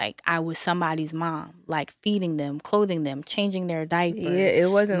playing like I was somebody's mom, like feeding them, clothing them, changing their diapers. Yeah, it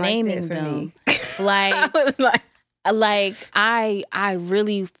wasn't naming like that for them. me. Like I was like I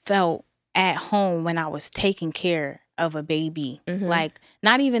really felt at home when I was taking care of a baby. Like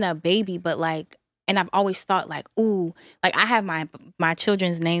not even a baby, but like, and I've always thought like, ooh, like I have my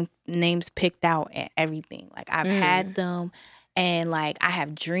children's names picked out and everything. Like I've had them, and like I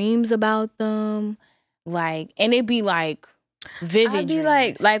have dreams about them. Like, and it'd be like vivid. I'd be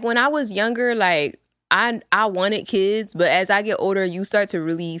dreams. like when I was younger, like I wanted kids, but as I get older, you start to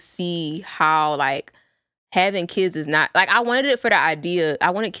really see how like having kids is not like I wanted it for the idea.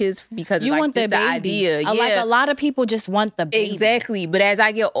 I wanted kids because you of, like, want the baby. Idea. Yeah. Like a lot of people just want the baby. Exactly. But as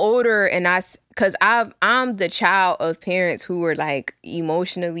I get older and because I'm the child of parents who were like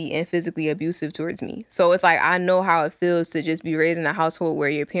emotionally and physically abusive towards me. So it's like I know how it feels to just be raised in a household where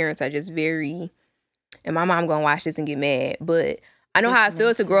your parents are just very, and my mom gonna watch this and get mad, but I know how it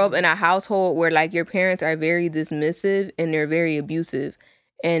feels to grow up in a household where like your parents are very dismissive and they're very abusive.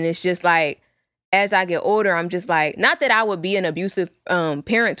 And it's just like, as I get older, I'm just like, not that I would be an abusive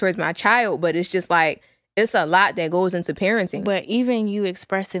parent towards my child, but it's just like, it's a lot that goes into parenting. But even you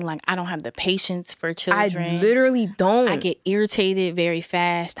expressing like, I don't have the patience for children. I literally don't. I get irritated very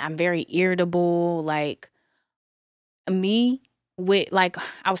fast. I'm very irritable. Like me with like,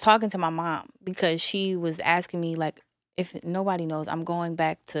 I was talking to my mom because she was asking me like, if nobody knows, I'm going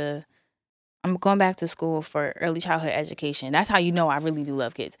back to school for early childhood education. That's how you know I really do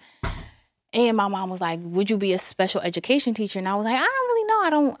love kids. And my mom was like, would you be a special education teacher? And I was like, I don't really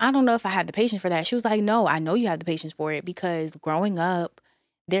know. I don't know if I had the patience for that. She was like, no, I know you have the patience for it, because growing up,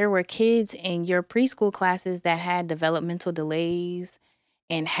 there were kids in your preschool classes that had developmental delays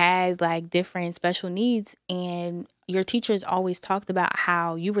and had like different special needs. And your teachers always talked about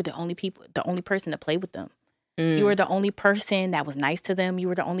how you were the only person to play with them. You were the only person that was nice to them. You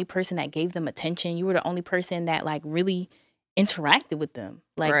were the only person that gave them attention. You were the only person that like really interacted with them.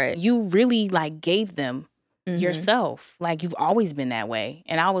 Like you really like gave them yourself. Like you've always been that way.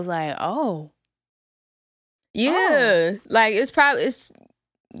 And I was like, like it's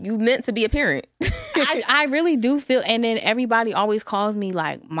you meant to be a parent. I really do feel, and then everybody always calls me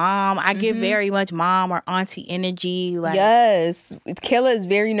like mom. I give very much mom or auntie energy. Like, yes, Kayla is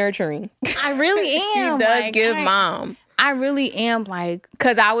very nurturing. I really am. She does give mom. I really am, like,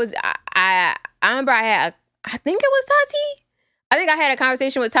 because I remember I think it was Tati. I think I had a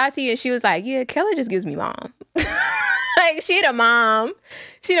conversation with Tati and she was like, yeah, Kayla just gives me mom. Like, she the mom.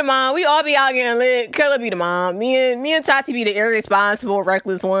 We all be out getting lit. Kayla be the mom. Me and Tati be the irresponsible,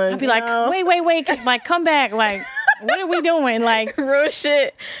 reckless ones. I'd be like, wait, like, come back. Like, what are we doing? Like, real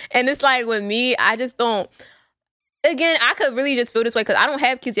shit. And it's like, with me, I just don't. Again, I could really just feel this way because I don't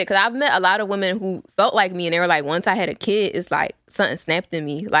have kids yet. Because I've met a lot of women who felt like me, and they were like, once I had a kid, it's like something snapped in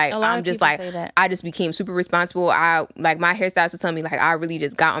me. Like, I'm just like, I just became super responsible. Like, my hairstylist was telling me, like, I really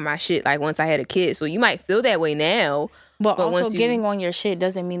just got on my shit, like, once I had a kid. So you might feel that way now. But also, getting on your shit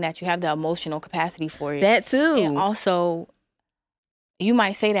doesn't mean that you have the emotional capacity for it. That too. And also, you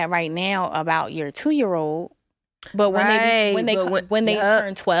might say that right now about your 2-year-old, but when they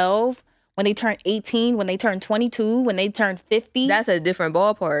turn 12. When they turn 18, when they turn 22, when they turn 50. That's a different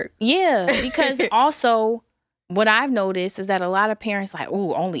ballpark. Yeah, because also what I've noticed is that a lot of parents like,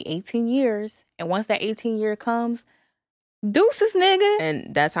 oh, only 18 years. And once that 18 year comes, deuces, nigga.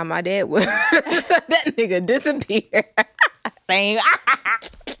 And that's how my dad was. That nigga disappeared. Same.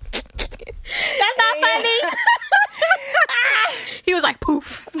 That's not funny. He was like,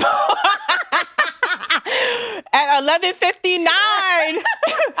 poof. At 11:59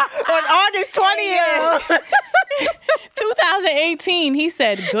 on August 20th, 2018, he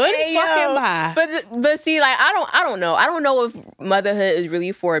said, "Good fucking bye." But see, like I don't know. I don't know if motherhood is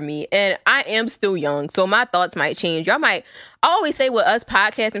really for me, and I am still young, so my thoughts might change. Y'all might. I always say with us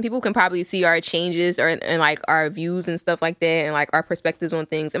podcasting, people can probably see our changes and like our views and stuff like that, and like our perspectives on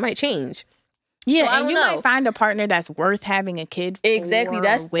things. It might change. Yeah, so and you might find a partner that's worth having a kid for. Exactly.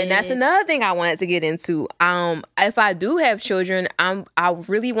 That's another thing I wanted to get into. If I do have children, I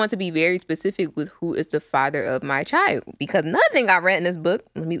really want to be very specific with who is the father of my child, because nothing I read in this book.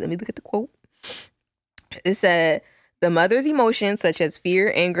 Let me look at the quote. It said the mother's emotions such as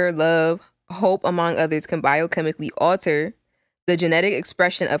fear, anger, love, hope, among others, can biochemically alter the genetic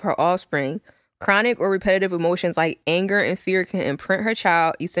expression of her offspring. Chronic or repetitive emotions like anger and fear can imprint her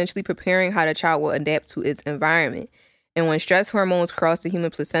child, essentially preparing how the child will adapt to its environment. And when stress hormones cross the human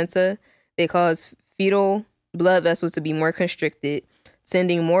placenta, they cause fetal blood vessels to be more constricted,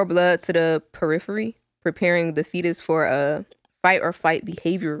 sending more blood to the periphery, preparing the fetus for a fight or flight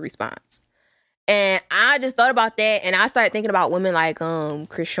behavior response. And I just thought about that, and I started thinking about women like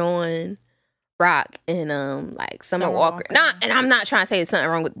Krishan Rock and like Summer Walker. And I'm not trying to say something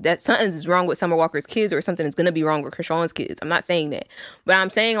is wrong with Summer Walker's kids or something is gonna be wrong with Krishan's kids. I'm not saying that, but I'm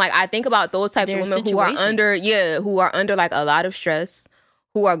saying like I think about those types of women who are under like a lot of stress,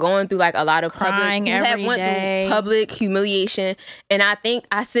 who are going through like a lot of crying every day, public humiliation, and I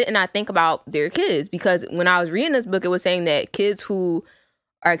sit and I think about their kids, because when I was reading this book, it was saying that kids who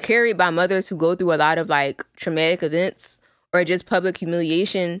are carried by mothers who go through a lot of like traumatic events or just public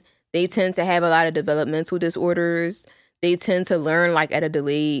humiliation, they tend to have a lot of developmental disorders. They tend to learn like at a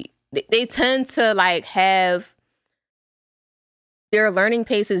delay. They tend to like have their learning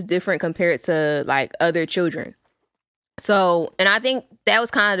pace is different compared to like other children. So, and I think that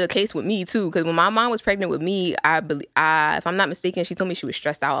was kind of the case with me too, because when my mom was pregnant with me, if I'm not mistaken, she told me she was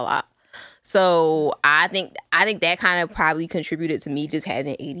stressed out a lot. So I think that kind of probably contributed to me just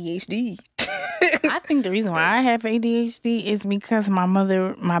having ADHD. I think the reason why I have ADHD is because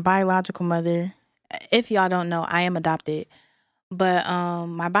my biological mother, if y'all don't know, I am adopted, but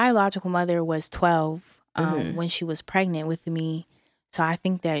my biological mother was 12 when she was pregnant with me. So I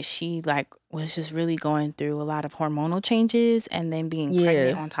think that she like was just really going through a lot of hormonal changes, and then being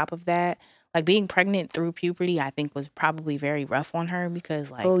pregnant on top of that. Like being pregnant through puberty, I think was probably very rough on her,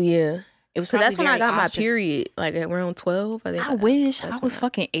 because like it was that's when I got my period, like around 12. I wish I was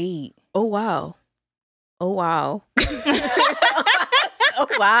fucking 8. Oh wow. Oh wow. Oh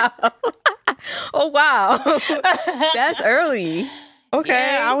wow. Oh wow. That's early. Okay.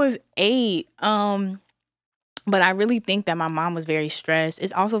 Yeah, I was 8. But I really think that my mom was very stressed.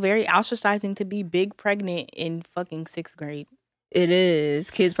 It's also very ostracizing to be big pregnant in fucking 6th grade. It is.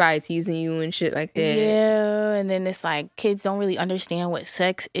 Kids probably teasing you and shit like that. Yeah, and then it's like kids don't really understand what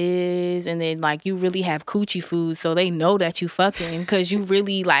sex is, and then like you really have coochie food, so they know that you fucking because you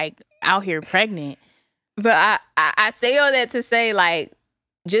really like out here pregnant. But I say all that to say, like,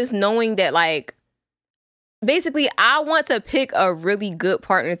 just knowing that, like, basically I want to pick a really good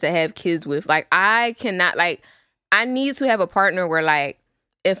partner to have kids with. Like, I cannot, like, I need to have a partner where, like,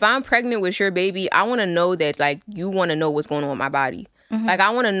 if I'm pregnant with your baby, I want to know that, like, you want to know what's going on with my body. Mm-hmm. Like, I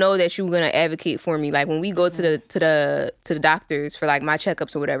want to know that you're going to advocate for me. Like, when we go to the doctors for, like, my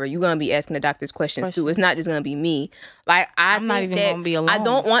checkups or whatever, you're going to be asking the doctors questions, too. It's not just going to be me. Like, I'm not even going to be alone. I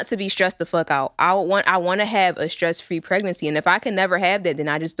don't want to be stressed the fuck out. I want to have a stress-free pregnancy. And if I can never have that, then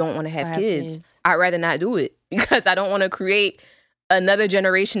I just don't want to have kids. I'd rather not do it because I don't want to create another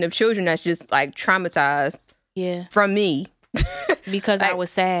generation of children that's just, like, traumatized from me. Because like, I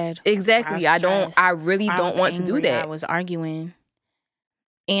was sad. Exactly. I really don't want to do that. I was arguing.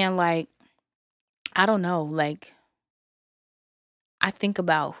 And like, I don't know, like, I think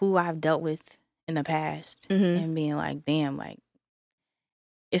about who I've dealt with in the past and being like, damn, like,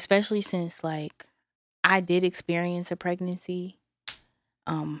 especially since like I did experience a pregnancy.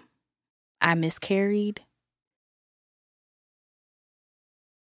 I miscarried.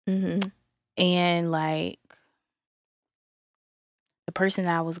 And like, the person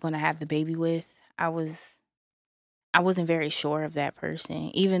that I was going to have the baby with, I wasn't very sure of that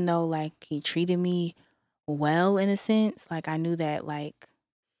person, even though like he treated me well in a sense. Like I knew that like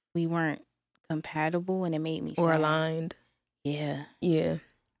we weren't compatible, and it made me sad. Or aligned. Yeah.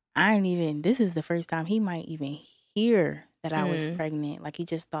 This is the first time he might even hear that I was pregnant. Like he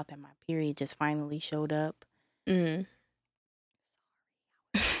just thought that my period just finally showed up. I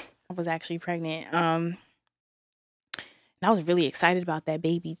was actually pregnant. And I was really excited about that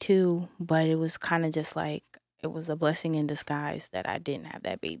baby too, but it was kind of just like it was a blessing in disguise that I didn't have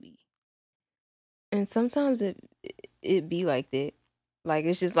that baby. And sometimes it be like that. Like,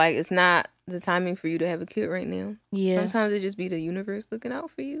 it's just like, it's not the timing for you to have a kid right now. Yeah, Sometimes it just be the universe looking out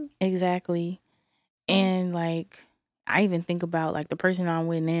for you. exactly. And like, I even think about like the person I'm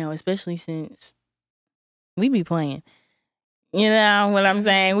with now, especially since we be playing. You know what I'm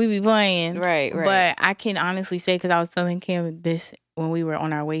saying? We be playing. Right. But I can honestly say, because I was telling Kim this when we were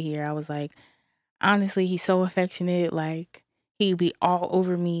on our way here, I was like, honestly, he's so affectionate. Like, he'd be all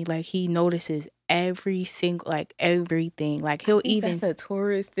over me. Like, he notices every single, like, everything. Like, he'll even, That's a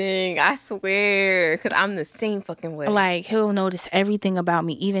Taurus thing. I swear. Because I'm the same fucking way. like, he'll notice everything about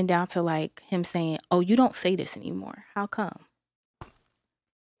me, even down to, like, him saying, oh, you don't say this anymore. How come?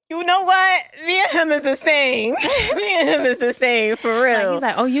 You know what? Me and him is the same. Me and him is the same, for real. Like, he's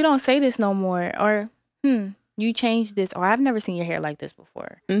like, oh, you don't say this no more. Or, you changed this. Or, I've never seen your hair like this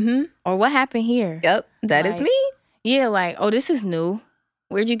before. Mm-hmm. Or, what happened here? Yep, that is Like, me. Yeah, like, oh, this is new.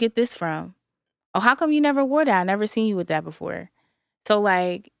 Where'd you get this from? Oh, how come you never wore that? I never seen you with that before. So,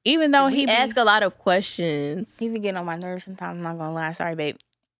 like, even though He ask a lot of questions. he be getting on my nerves sometimes, I'm not gonna lie. Sorry, babe.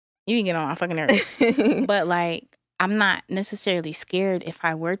 You be getting on my fucking nerves. But, like, I'm not necessarily scared if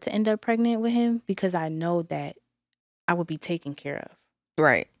I were to end up pregnant with him because I know that I would be taken care of.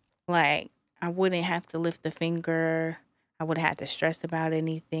 Right. Like, I wouldn't have to lift a finger. I wouldn't have to stress about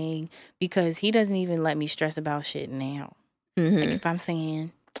anything because he doesn't even let me stress about shit now. Mm-hmm. Like, if I'm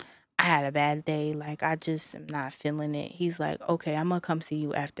saying I had a bad day, like, I just am not feeling it, he's like, okay, I'm gonna come see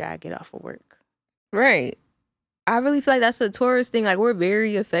you after I get off of work. Right. I really feel like that's a Taurus thing. Like, we're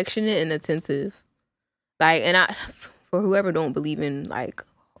very affectionate and attentive. Like, and for whoever don't believe in like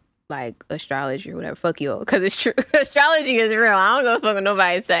astrology or whatever, fuck you all, because it's true. Astrology is real. I don't go fuck with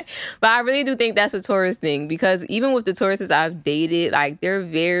nobody say, but I really do think that's a Taurus thing because even with the Tauruses I've dated, like, they're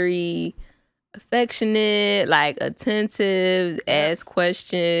very affectionate, like, attentive, ask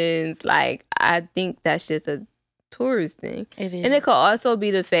questions. Like, I think that's just a Taurus thing. It is. And it could also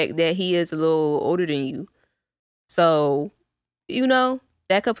be the fact that he is a little older than you. So, you know,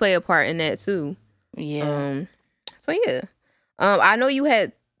 that could play a part in that too. Yeah. So yeah. I know you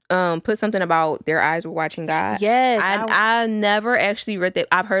had put something about their eyes were watching God. Yes. I never actually read that.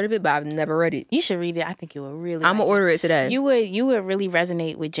 I've heard of it, but I've never read it. You should read it. I think you would really I'm gonna order it today. You would really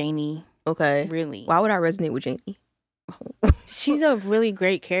resonate with Janie. Okay. Really. Why would I resonate with Janie? She's a really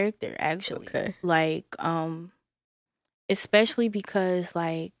great character, actually. Okay. Like, especially because,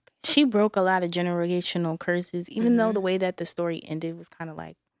 like, she broke a lot of generational curses, even though the way that the story ended was kind of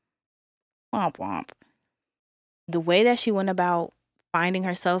like womp womp. The way that she went about finding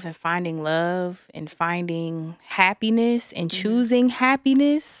herself and finding love and finding happiness and choosing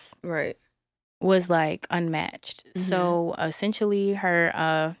happiness, Right, was like unmatched. So essentially,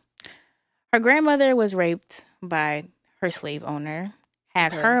 her grandmother was raped by her slave owner.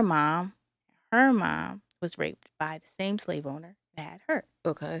 Had her mom was raped by the same slave owner that had her.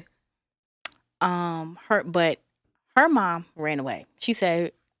 Okay. Her mom ran away. She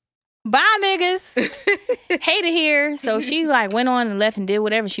said, bye, niggas. Hate it here. So she like went on and left and did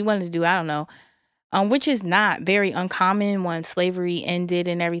whatever she wanted to do. I don't know. Which is not very uncommon when slavery ended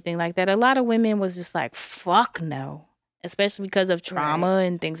and everything like that. A lot of women was just like, fuck no. Especially because of trauma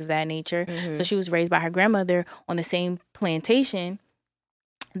and things of that nature. So she was raised by her grandmother on the same plantation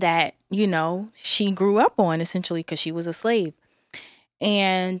that, you know, she grew up on essentially because she was a slave.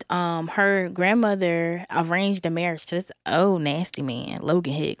 And her grandmother arranged a marriage to this nasty man,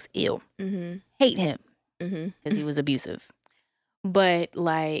 Logan Hicks. Ew. Hate him because he was abusive. But,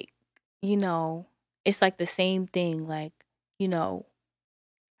 like, you know, it's like the same thing. Like, you know,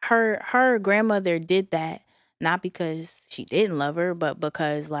 her grandmother did that not because she didn't love her, but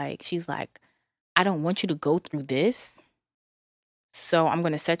because, like, she's like, I don't want you to go through this. So I'm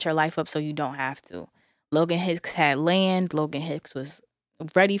going to set your life up so you don't have to. Logan Hicks had land. Logan Hicks was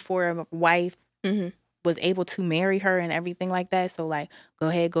ready for a wife, was able to marry her and everything like that. So, like, go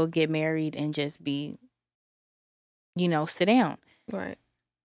ahead, go get married and just be, you know, sit down. Right.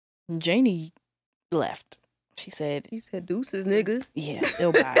 Janie left. She said, You said deuces, nigga. yeah,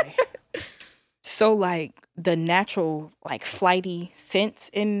 ill bye. So, like, the natural, like, flighty sense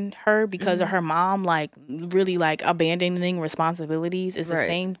in her because of her mom, like, really, like, abandoning responsibilities is the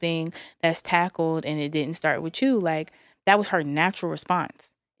same thing that's tackled, and it didn't start with you. Like, that was her natural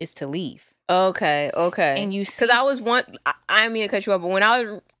response, is to leave. Okay. And you because I was I didn't mean to cut you off, but when I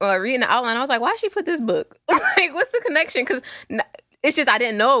was reading the outline, I was like, why she put this book? Like, what's the connection? Because it's just I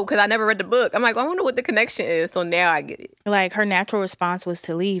didn't know because I never read the book. I'm like, I wonder what the connection is. So now I get it. Like, her natural response was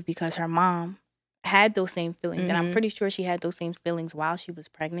to leave because her mom had those same feelings. And I'm pretty sure she had those same feelings while she was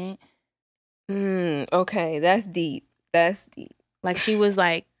pregnant. Okay, that's deep. That's deep. Like she was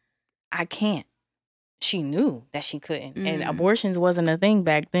like, I can't. She knew that she couldn't. And abortions wasn't a thing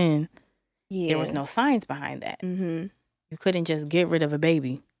back then. Yeah. There was no science behind that. Mm-hmm. You couldn't just get rid of a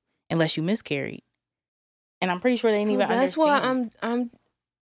baby unless you miscarried. And I'm pretty sure they didn't even That's understand. why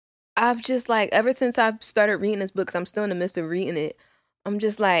I've just like, ever since I've started reading this book, 'cause I'm still in the midst of reading it, I'm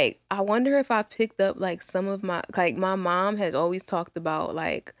just like, I wonder if I picked up like some of my mom has always talked about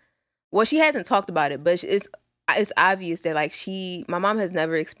like, well, she hasn't talked about it, but it's obvious that like my mom has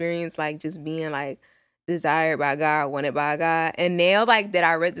never experienced like just being like desired by God, wanted by God. And now like that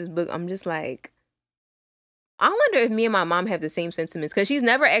I read this book, I'm just like, I wonder if me and my mom have the same sentiments, because she's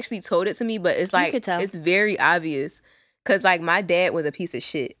never actually told it to me, but it's like, could tell. it's very obvious. Because like my dad was a piece of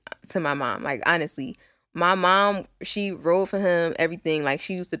shit to my mom. Like honestly, my mom, she rode for him, everything. Like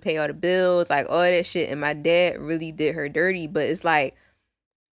she used to pay all the bills, like all that shit. And my dad really did her dirty. But it's like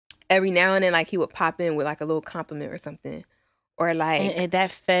every now and then, like he would pop in with like a little compliment or something. Or like, and that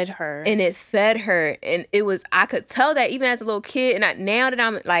fed her. and it fed her. And it was, I could tell that even as a little kid. And now that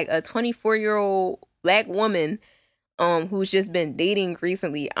I'm like a 24-year-old Black woman who's just been dating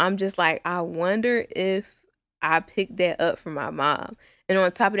recently, I'm just like, I wonder if I picked that up from my mom. And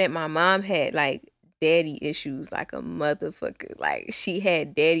on top of that, my mom had like daddy issues like a motherfucker. Like she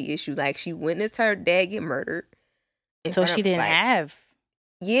had daddy issues. Like she witnessed her dad get murdered. So she didn't have.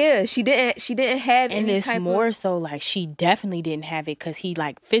 Yeah, she didn't have and any it's type more of, so like she definitely didn't have it because he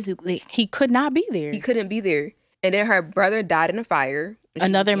like physically he could not be there. he couldn't be there. And then her brother died in a fire.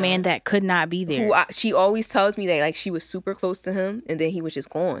 Another man that could not be there. She always tells me that like she was super close to him and then he was just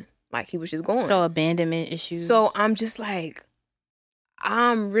gone. Like he was just gone. So abandonment issues. So I'm just like,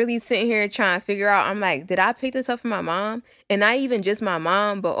 I'm really sitting here trying to figure out, I'm like, did I pick this up from my mom? And not even just my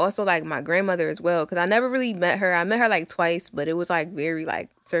mom, but also like my grandmother as well. Because I never really met her. I met her like twice, but it was like very like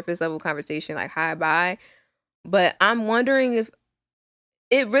surface level conversation, like hi, bye. But I'm wondering if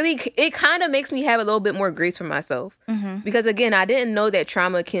it kind of makes me have a little bit more grace for myself. Mm-hmm. Because again, I didn't know that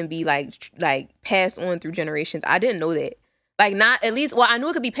trauma can be like passed on through generations. I didn't know that. Like not at least, well, I knew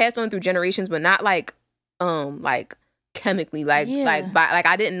it could be passed on through generations, but not like chemically, like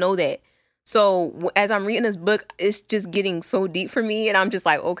I didn't know that. So as I'm reading this book, it's just getting so deep for me, and I'm just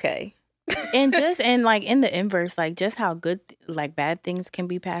like, okay. and like in the inverse, like just how good like bad things can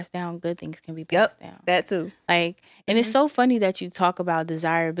be passed down, good things can be passed down. That too. Like, and it's so funny that you talk about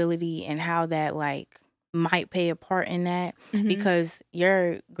desirability and how that like might play a part in that, because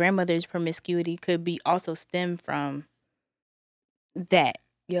your grandmother's promiscuity could be also stem from that.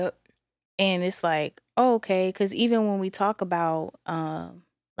 Yep. And it's like, oh, okay, because even when we talk about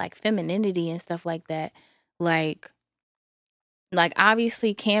like femininity and stuff like that, like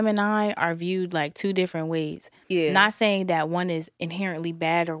obviously Cam and I are viewed like two different ways. Yeah. Not saying that one is inherently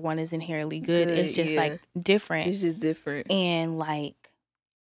bad or one is inherently good. It's just like different. It's just different. And like,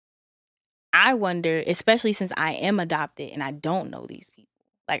 I wonder, especially since I am adopted and I don't know these people.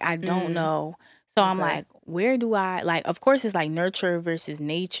 Like I don't know. So I'm like, where do I like, of course it's like nurture versus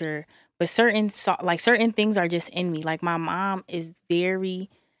nature, but certain things are just in me. Like my mom,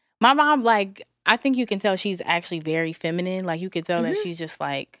 like, I think you can tell she's actually very feminine. Like you could tell that she's just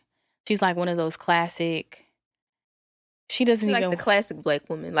like, she's like one of those classic. She's like the classic Black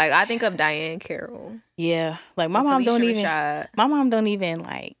woman. Like I think of Diane Carroll. Yeah, like my mom don't even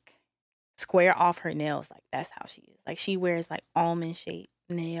like square off her nails. Like that's how she is. Like she wears like almond shaped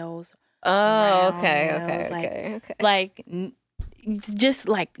nails. Oh, okay. Like just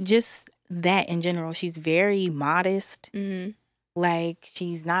that in general. She's very modest. Like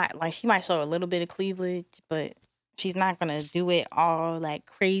she's not like, she might show a little bit of cleavage, but she's not gonna do it all like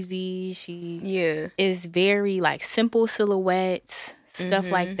crazy. She is very like simple silhouettes,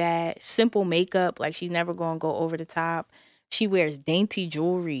 stuff like that. Simple makeup. Like she's never gonna go over the top. She wears dainty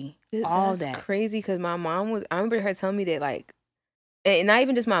jewelry. That's crazy, because my mom I remember her telling me that like, and not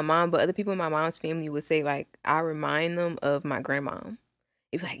even just my mom, but other people in my mom's family would say like, I remind them of my grandma.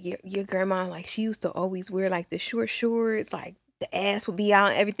 It's like your grandma, like she used to always wear like the short shorts, like the ass would be out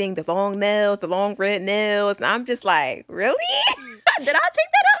and everything, the long nails, the long red nails. And I'm just like, really? Did I pick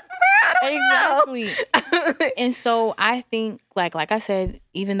that up from her? I don't know. And so I think like I said,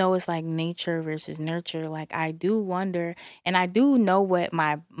 even though it's like nature versus nurture, like I do wonder, and I do know what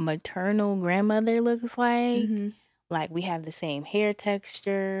my maternal grandmother looks like. Like we have the same hair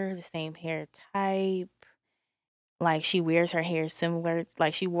texture, the same hair type. Like she wears her hair similar,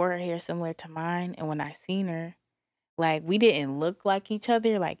 like she wore her hair similar to mine. And when I seen her, like we didn't look like each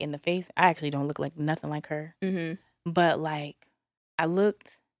other, like in the face. I actually don't look like nothing like her. But like I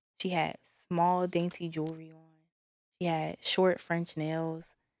looked, she had small dainty jewelry on. She had short French nails.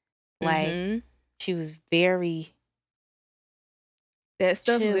 Like she was very that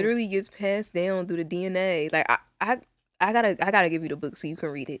stuff chill. literally gets passed down through the DNA. Like I gotta give you the book so you can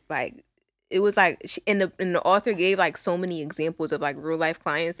read it. Like it was like and the author gave like so many examples of like real life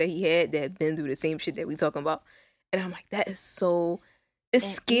clients that he had that had been through the same shit that we talking about. And I'm like, that is so it's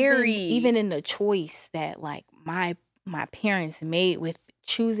scary. Even in the choice that like my parents made with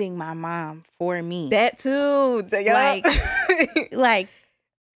choosing my mom for me. That too. Like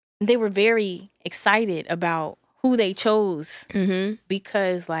they were very excited about who they chose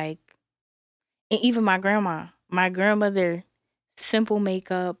because like, and even my grandmother, simple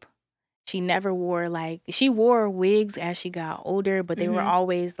makeup. She never wore she wore wigs as she got older, but they were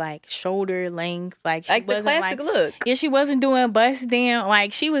always like shoulder length. Like she the wasn't classic look. Yeah, she wasn't doing bust down.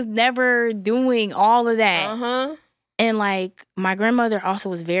 Like she was never doing all of that. And like my grandmother also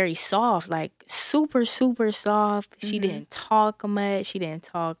was very soft, like super, super soft. She didn't talk much. She didn't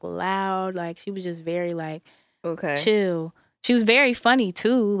talk loud. Like she was just very like chill. She was very funny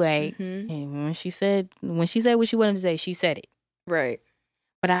too. Like and when she said what she wanted to say, she said it. Right.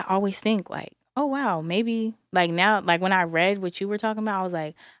 But I always think like, oh wow, maybe like now, like when I read what you were talking about, I was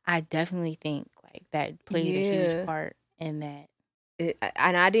like, I definitely think like that played a huge part in that.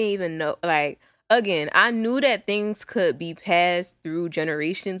 And I didn't even know, like, again, I knew that things could be passed through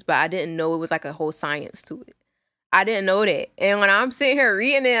generations, but I didn't know it was like a whole science to it. I didn't know that. And when I'm sitting here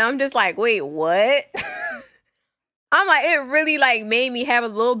reading it, I'm just like, wait, what? I'm like, it really like made me have a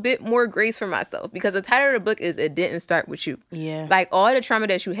little bit more grace for myself because the title of the book is It Didn't Start With You. Yeah. Like all the trauma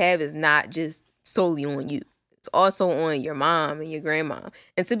that you have is not just solely on you. It's also on your mom and your grandma.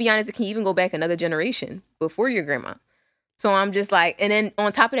 And to be honest, it can even go back another generation before your grandma. So I'm just like, and then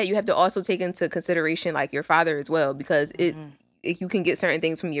on top of that, you have to also take into consideration like your father as well, because you can get certain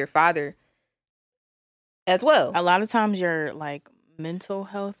things from your father as well. A lot of times your like mental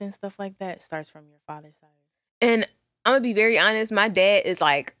health and stuff like that starts from your father's side. And I'm gonna be very honest, my dad is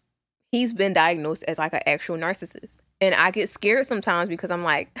like, he's been diagnosed as like an actual narcissist. And I get scared sometimes because I'm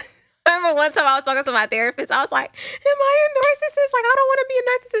like, I remember one time I was talking to my therapist, I was like, am I a narcissist? Like, I don't want to be a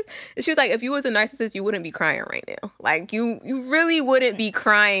narcissist. And she was like, if you was a narcissist, you wouldn't be crying right now. Like, you really wouldn't be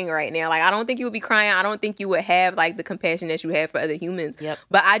crying right now. Like, I don't think you would be crying. I don't think you would have, like, the compassion that you have for other humans. Yep.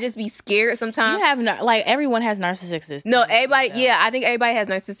 But I just be scared sometimes. You have, like, everyone has narcissistic. No, everybody, yeah, I think everybody has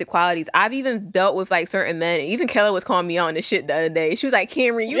narcissistic qualities. I've even dealt with, like, certain men. Even Kelly was calling me on this shit the other day. She was like,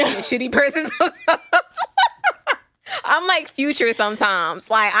 Cameron, you be a shitty person sometimes. I'm like Future sometimes.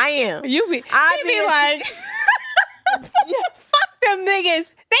 Like, I am. I be like, yeah, fuck them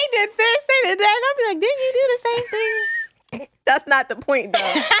niggas. They did this, they did that. And I'll be like, didn't you do the same thing? That's not the point, though.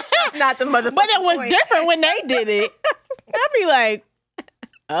 That's not the motherfucking But it was point. different when they did it. I'd be like,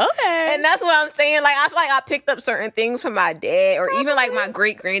 okay. And that's what I'm saying. Like, I feel like I picked up certain things from my dad or even like my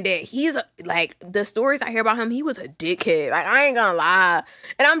great granddad. He's like, the stories I hear about him, he was a dickhead. Like, I ain't gonna lie.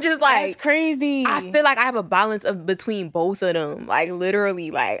 And I'm just like, that's crazy. I feel like I have a balance of between both of them. Like,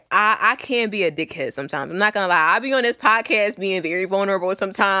 literally, like, I can be a dickhead sometimes. I'm not gonna lie. I be on this podcast being very vulnerable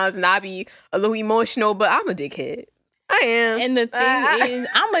sometimes and I be a little emotional, but I'm a dickhead. I am. And the thing is,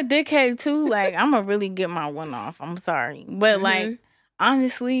 I'm a dickhead too. Like, I'm gonna really get my one off. I'm sorry. But like,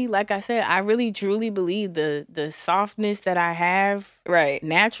 honestly, like I said, I really truly believe the softness that I have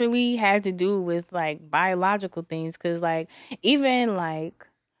naturally had to do with like biological things. Cause like even like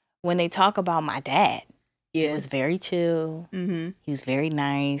when they talk about my dad, he was very chill. He was very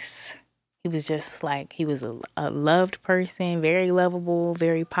nice. He was just like, he was a loved person, very lovable,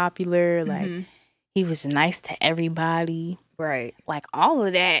 very popular. Like he was nice to everybody. Right. Like all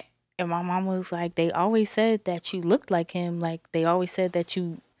of that. And my mom was like, they always said that you looked like him. Like, they always said that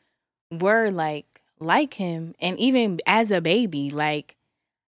you were like him. And even as a baby, like,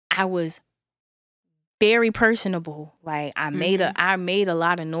 I was very personable. Like, I made a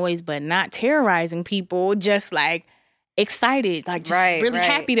lot of noise, but not terrorizing people. Just like excited, like just really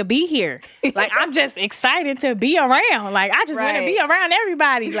happy to be here. Like, I'm just excited to be around. Like, I just want to be around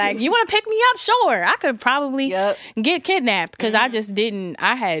everybody. Like, you want to pick me up? Sure. I could probably get kidnapped because I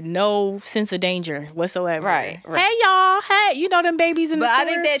had no sense of danger whatsoever. Right. Hey, y'all. Hey, you know them babies in the store? But I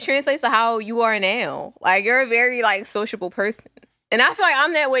think that translates to how you are now. Like, you're a very, like, sociable person. And I feel like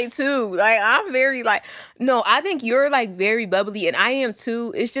I'm that way too. Like, I'm very like, no, I think you're like very bubbly and I am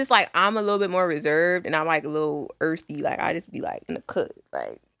too. It's just like, I'm a little bit more reserved and I'm like a little earthy. Like, I just be like in the cut.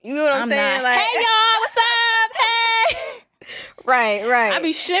 Like, you know what I'm saying? Like, hey y'all, what's up? Hey. Right. I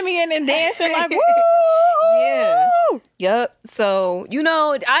be shimmying and dancing like, woo. Yeah. Yep. So, you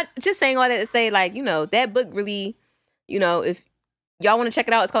know, I just saying all that to say like, you know, that book really, you know, if y'all want to check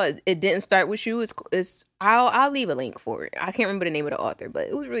it out, it's called It Didn't Start With You. I'll leave a link for it. I can't remember the name of the author, but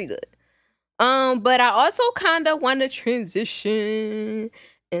it was really good. But I also kind of want to transition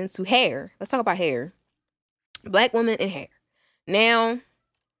into hair. Let's talk about hair. Black women and hair. Now,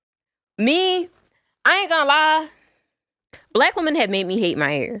 me, I ain't gonna lie. Black women have made me hate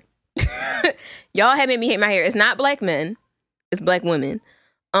my hair. Y'all have made me hate my hair. It's not black men. It's black women.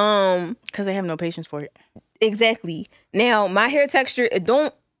 Because they have no patience for it. Exactly. Now, my hair texture,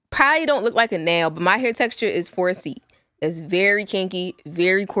 probably don't look like a nail, but my hair texture is 4C. It's very kinky,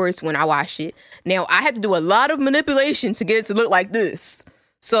 very coarse when I wash it. Now, I have to do a lot of manipulation to get it to look like this.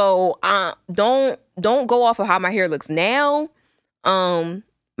 So, don't go off of how my hair looks now.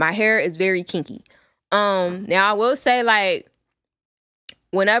 My hair is very kinky. Now I will say, like,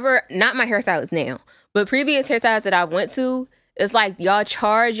 whenever, not my hairstylist now, but previous hairstylists that I went to, it's like y'all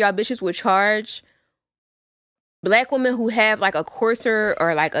bitches would charge black women who have like a coarser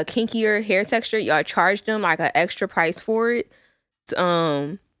or like a kinkier hair texture, y'all charge them like an extra price for it.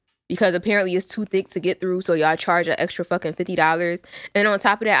 Because apparently it's too thick to get through, so y'all charge an extra fucking $50. And on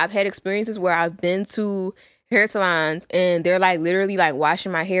top of that, I've had experiences where I've been to hair salons and they're like literally like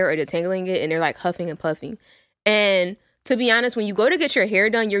washing my hair or detangling it and they're like huffing and puffing. And to be honest, when you go to get your hair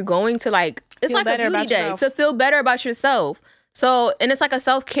done, you're going to like, it's like a beauty day to feel better about yourself. So, and it's like a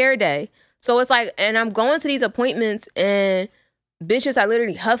self-care day. So it's like, and I'm going to these appointments and bitches are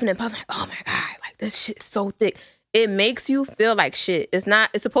literally huffing and puffing like, oh my God, like this shit is so thick. It makes you feel like shit. It's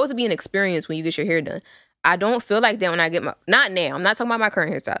supposed to be an experience when you get your hair done. I don't feel like that when I get not now. I'm not talking about my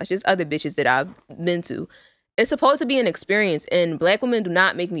current hairstylist, just other bitches that I've been to. It's supposed to be an experience, and black women do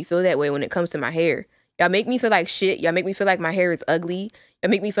not make me feel that way when it comes to my hair. Y'all make me feel like shit. Y'all make me feel like my hair is ugly. Y'all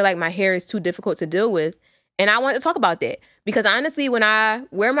make me feel like my hair is too difficult to deal with. And I want to talk about that because honestly, when I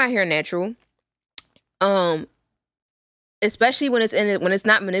wear my hair natural, especially when it's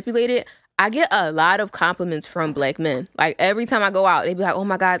not manipulated, I get a lot of compliments from black men. Like every time I go out, they be like, "Oh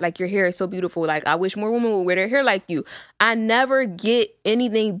my God, like your hair is so beautiful. Like I wish more women would wear their hair like you." I never get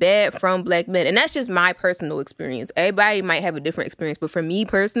anything bad from black men, and that's just my personal experience. Everybody might have a different experience, but for me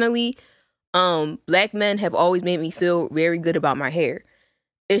personally, black men have always made me feel very good about my hair.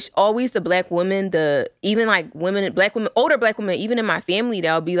 It's always the black women, black women, older black women, even in my family,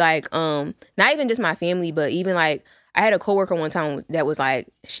 that'll be like, not even just my family, but even like, I had a coworker one time that was like,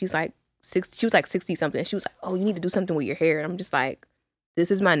 she was like 60 something. She was like, "Oh, you need to do something with your hair." And I'm just like, this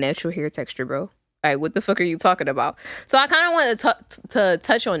is my natural hair texture, bro. Like, what the fuck are you talking about? So I kind of wanted to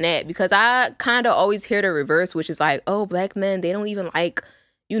touch on that because I kind of always hear the reverse, which is like, oh, black men, they don't even like,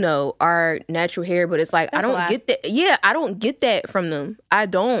 our natural hair. But it's like, I don't get that. Yeah, I don't get that from them. I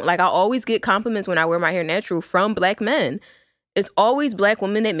don't. Like, I always get compliments when I wear my hair natural from black men. It's always black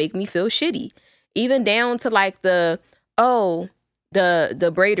women that make me feel shitty. Even down to like the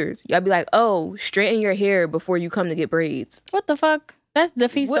braiders. Y'all be like, "Oh, straighten your hair before you come to get braids." What the fuck? That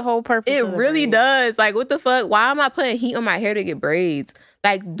defeats the whole purpose. It really does. Like, what the fuck? Why am I putting heat on my hair to get braids?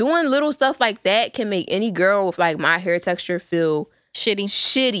 Like, doing little stuff like that can make any girl with like my hair texture feel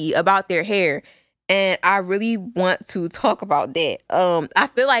shitty about their hair. And I really want to talk about that. I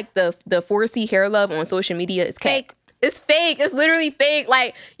feel like the 4C hair love on social media is fake. It's fake. It's literally fake.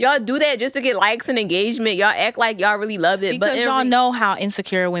 Like, y'all do that just to get likes and engagement. Y'all act like y'all really love it. Because y'all know how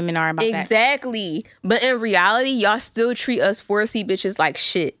insecure women are about that. Exactly. But in reality, y'all still treat us 4C bitches like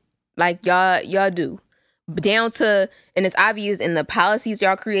shit. Like, y'all do. Down to, and it's obvious in the policies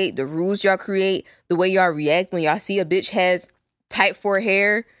y'all create, the rules y'all create, the way y'all react when y'all see a bitch has type 4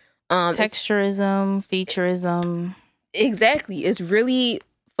 hair. Texturism, featureism. Exactly. It's really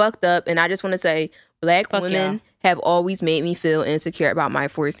fucked up. And I just want to say, black women have always made me feel insecure about my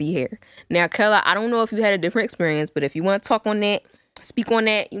 4C hair. Now, Kella, I don't know if you had a different experience, but if you want to talk on that, speak on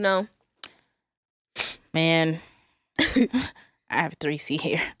that, Man, I have 3C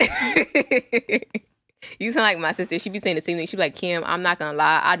hair. You sound like my sister. She be saying the same thing. She be like, "Kim, I'm not gonna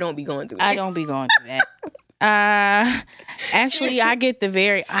lie, I don't be going through that." I don't be going through that. Actually, I get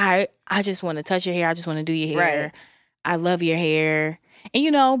I just want to touch your hair. I just want to do your hair. Right. I love your hair.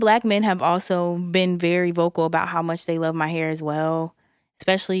 And black men have also been very vocal about how much they love my hair as well.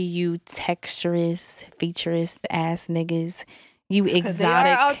 Especially you texturist, featurist ass niggas. You exotic. They are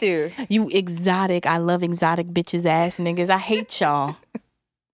out there. You exotic. I love exotic bitches ass niggas. I hate y'all.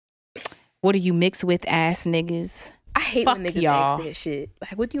 What are you mixed with ass niggas? I hate when niggas ask that shit.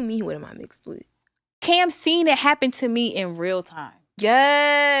 Like, what do you mean, what am I mixed with? Cam seen it happen to me in real time.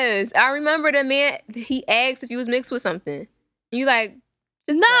 Yes. I remember the man, he asked if you was mixed with something. You like,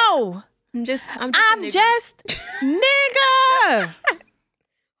 no. I'm just nigga.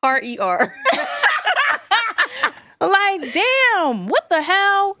 R-E-R. Like, damn, what the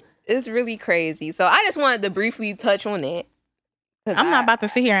hell? It's really crazy. So I just wanted to briefly touch on that. I'm not about to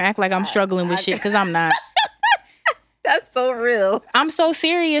sit here and act like I'm struggling with shit, because I'm not. That's so real. I'm so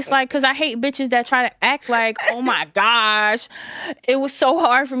serious, like, because I hate bitches that try to act like, oh my gosh, it was so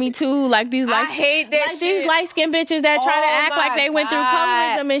hard for me too. Like these, I hate that like shit. these light skinned bitches that try to act like they went through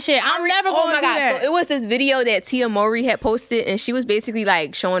colorism and shit. I'm never going to do that. So it was this video that Tia Mowry had posted, and she was basically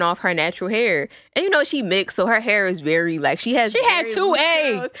like showing off her natural hair. And you know she mixed, so her hair is very like she had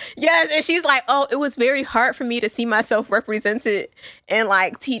 2A. Yes, and she's like, oh, it was very hard for me to see myself represented in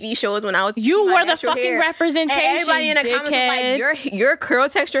like TV shows when I was. You were the fucking representation. And everybody in the comments was like, your curl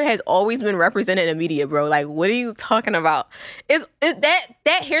texture has always been represented in the media, bro. Like, what are you talking about?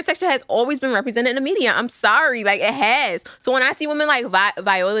 That hair texture has always been represented in the media. I'm sorry, like it has. So when I see women like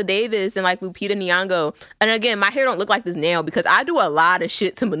Viola Davis and like Lupita Nyong'o, and again, my hair don't look like this now because I do a lot of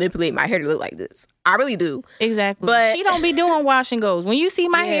shit to manipulate my hair to look like this. I really do. Exactly. But she don't be doing wash and goes. When you see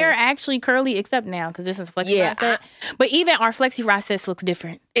my hair actually curly, except now because this is a flexi rod set. But even our flexi rod sets looks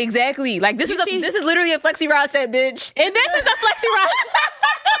different. Exactly. Like this is literally a flexi rod set, bitch. And this is a flexi rod.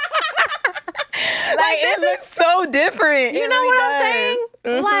 Like it looks so different. You know what I'm saying?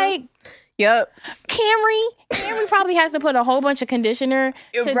 Mm-hmm. Like, yep. Camry probably has to put a whole bunch of conditioner.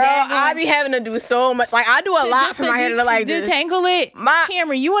 Bro, I be having to do so much. Like I do a lot for my hair to look like this. Detangle it.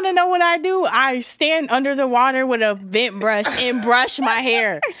 Camry, you want to know what I do? I stand under the water with a vent brush and brush my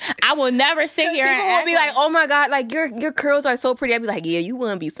hair. I will never sit here and people will be like, oh my God, like your curls are so pretty. I'd be like, yeah, you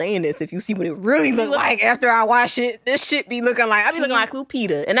wouldn't be saying this if you see what it really look like after I wash it. This shit be looking like, I be looking like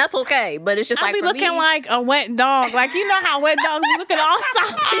Lupita. And that's okay. But it's just I like, be looking like a wet dog. Like, you know how wet dogs be looking all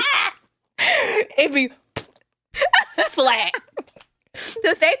soft. It be flat.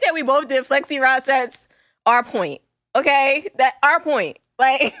 The fact that we both did flexi rod sets, our point. Okay? That our point.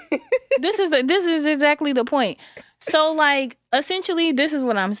 Like this is exactly the point. So like essentially this is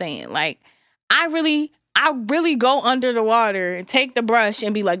what I'm saying. Like I really go under the water and take the brush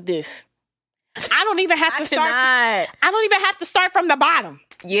and be like this. I don't even have to start. I don't even have to start from the bottom.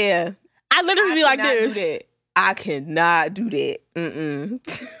 Yeah. I literally be like this. I cannot do that.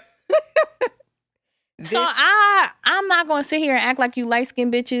 Mm-mm. So I'm not gonna sit here and act like you light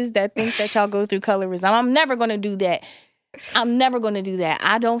skinned bitches that think that y'all go through colorism. I'm never gonna do that.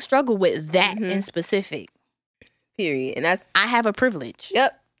 I don't struggle with that in specific. Period. And I have a privilege.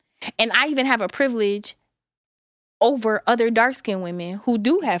 Yep. And I even have a privilege over other dark skinned women who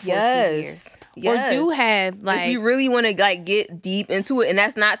do have 4C hair. Or do have like. If you really want to like get deep into it, and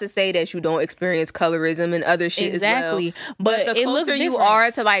that's not to say that you don't experience colorism and other shit as well. But the closer you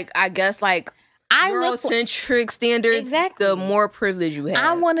are to like, I guess like Eurocentric standards, the more privilege you have.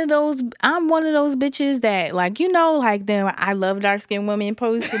 I'm one of those bitches that like, you know, like them. I love dark skinned women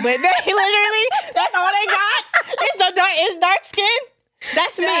posts, but they literally that's all they got. It's dark skin.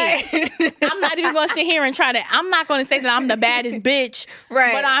 That's me. I'm not even gonna sit here and I'm not gonna say that I'm the baddest bitch.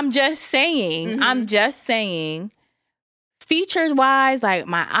 Right. But I'm just saying, features wise, like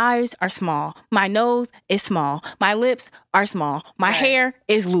my eyes are small, my nose is small, my lips are small, my hair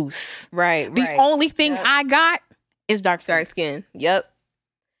is loose. Right. The only thing I got is dark skin. Dark skin. Yep.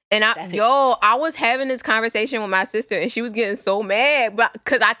 And I was having this conversation with my sister, and she was getting so mad,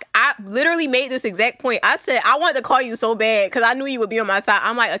 because I literally made this exact point. I said I wanted to call you so bad because I knew you would be on my side.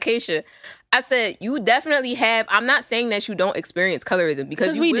 I'm like, Acacia, I said you definitely have. I'm not saying that you don't experience colorism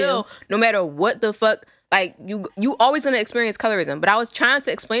because you will, no matter what the fuck. Like you always gonna experience colorism. But I was trying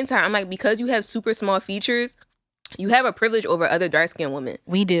to explain to her, I'm like, because you have super small features, you have a privilege over other dark-skinned women.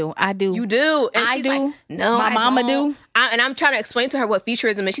 We do. I do. You do. And I do. Like, no, my mama do. And I'm trying to explain to her what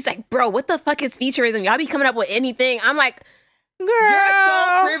featureism is. She's like, bro, what the fuck is featureism? Y'all be coming up with anything. I'm like, girl, you're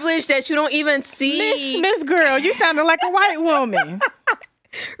so privileged that you don't even see. Miss girl, you sounded like a white woman.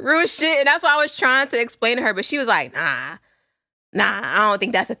 Real shit. And that's why I was trying to explain to her. But she was like, nah, I don't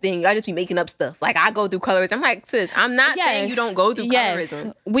think that's a thing. I just be making up stuff. Like, I go through colorism. I'm like, sis, I'm not saying you don't go through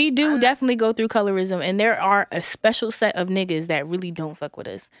colorism. We do definitely go through colorism. And there are a special set of niggas that really don't fuck with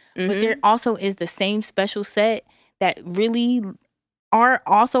us. But there also is the same special set that really are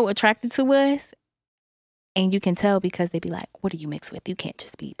also attracted to us. And you can tell because they be like, what are you mixed with? You can't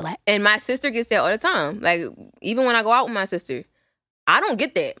just be black. And my sister gets that all the time. Like, even when I go out with my sister. I don't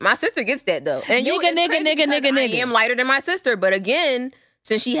get that. My sister gets that though. And nigga. I am lighter than my sister, but again,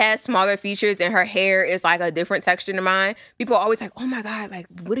 since she has smaller features and her hair is like a different texture than mine, people are always like, "Oh my God, like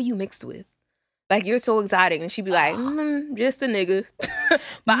what are you mixed with? Like you're so exotic." And she'd be like, "Just a nigga."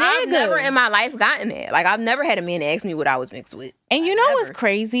 But I've never in my life gotten that. Like I've never had a man ask me what I was mixed with. And you know what's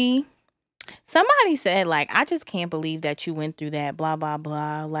crazy? Somebody said, like, I just can't believe that you went through that, blah, blah,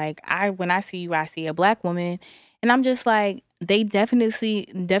 blah. Like, when I see you, I see a black woman. And I'm just like, they definitely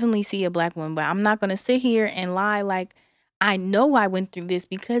see a black woman, but I'm not gonna sit here and lie like I know I went through this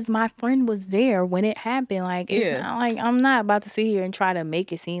because my friend was there when it happened. Like, it's not like I'm not about to sit here and try to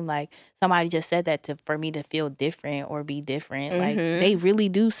make it seem like somebody just said that for me to feel different or be different. Like, they really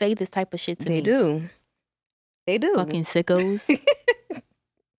do say this type of shit to me. They do. Fucking sickos.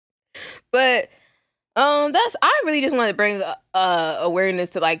 But I really just want to bring awareness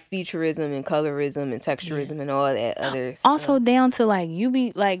to like futurism and colorism and texturism and all that other stuff. Also down to like, you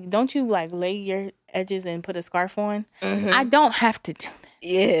be like, don't you like lay your edges and put a scarf on? I don't have to do that.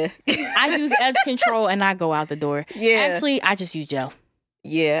 Yeah. I use edge control and I go out the door. Yeah. Actually, I just use gel.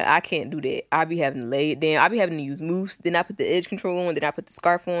 Yeah, I can't do that. I be having to lay it down. I be having to use mousse. Then I put the edge control on. Then I put the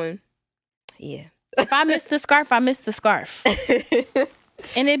scarf on. Yeah. If I miss the scarf, I miss the scarf.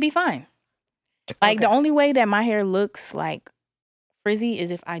 And it'd be fine. Like, the only way that my hair looks like frizzy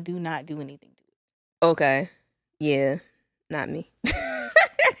is if I do not do anything to it. Okay. Yeah. Not me.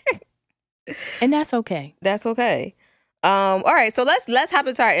 And that's okay. That's okay. All right, so let's hop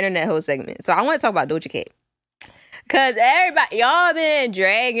into our internet hoe segment. So I want to talk about Doja Cat. Cause everybody, y'all been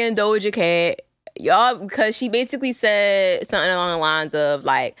dragging Doja Cat. Y'all, because she basically said something along the lines of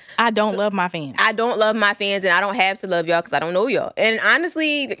like, I don't love my fans. I don't love my fans and I don't have to love y'all because I don't know y'all. And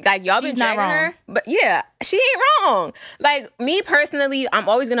honestly, like, y'all She's been not dragging wrong. her. But yeah, she ain't wrong. Like, me personally, I'm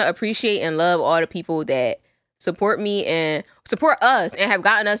always going to appreciate and love all the people that support me and support us and have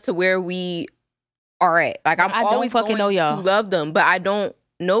gotten us to where we are at. Like, I don't always fucking going know y'all. to love them, but I don't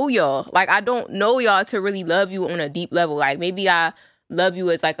know y'all. Like, I don't know y'all to really love you on a deep level. Like, maybe I love you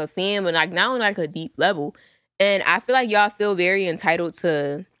as like a fan, but like not on like a deep level. And I feel like y'all feel very entitled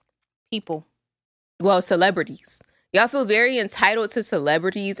to people. Well, celebrities. Y'all feel very entitled to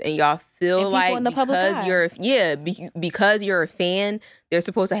celebrities, and y'all feel And like in the public because because you're a fan, they're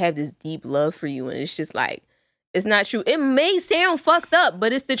supposed to have this deep love for you, and it's just like, it's not true. It may sound fucked up,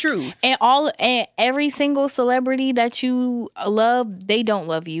 but it's the truth. And every single celebrity that you love, they don't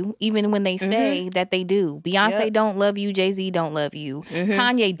love you, even when they say that they do. Beyonce don't love you. Jay-Z don't love you.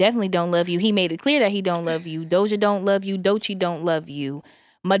 Kanye definitely don't love you. He made it clear that he don't love you. Doja don't love you. Doechii don't love you.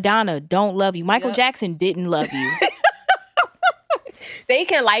 Madonna don't love you. Michael Jackson didn't love you. They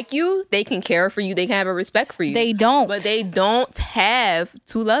can like you. They can care for you. They can have a respect for you. They don't. But they don't have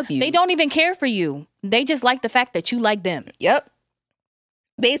to love you. They don't even care for you. They just like the fact that you like them. Yep.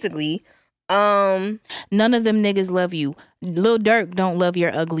 Basically, none of them niggas love you. Lil Durk don't love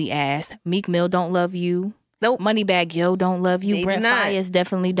your ugly ass. Meek Mill don't love you. Nope. Moneybagg Yo don't love you. They Brent do not. Faiyaz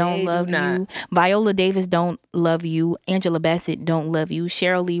definitely don't They love do not. you. Viola Davis don't love you. Angela Bassett don't love you.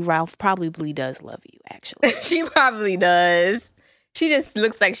 Sheryl Lee Ralph probably does love you, actually. she probably does. She just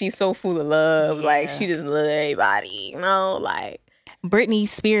looks like she's so full of love. Yeah. Like, she just loves everybody, you know? Like, Britney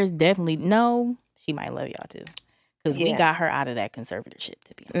Spears definitely, no, she might love y'all too. Because we got her out of that conservatorship,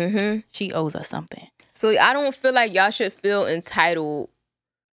 to be honest. She owes us something. so I don't feel like y'all should feel entitled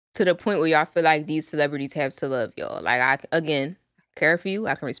to the point where y'all feel like these celebrities have to love y'all. Like, I care for you,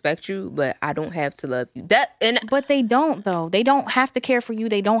 I can respect you, but I don't have to love you. But they don't, though. They don't have to care for you.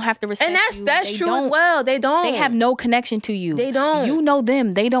 They don't have to respect And you. that's They true as don't- well. They don't. They have no connection to you. They don't. You know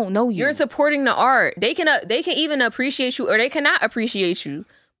them. They don't know you. You're supporting the art. They can even appreciate you, or they cannot appreciate you.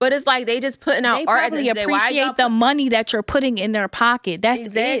 But it's like they just putting out They art. At the probably end of the day. Why appreciate y'all the money that you're putting in their pocket. That's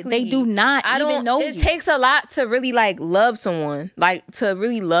Exactly. it. They do not even know It you. takes a lot to really like love someone. Like, to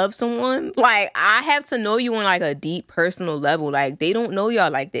really love someone. Like, I have to know you on like a deep personal level. Like, they don't know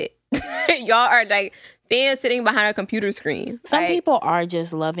y'all like that. Y'all are like fans sitting behind a computer screen. Some Like, people are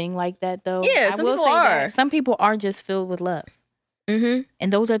just loving like that, though. Yeah, I some will people say are. that. Some people are just filled with love. Mhm.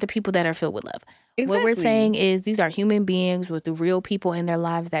 And those are the people that are filled with love. What we're Exactly. saying is these are human beings with the real people in their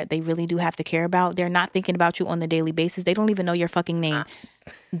lives that they really do have to care about. They're not thinking about you on a daily basis. They don't even know your fucking name.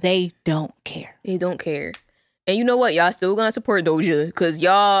 They don't care. They don't care. And you know what? Y'all still gonna support Doja because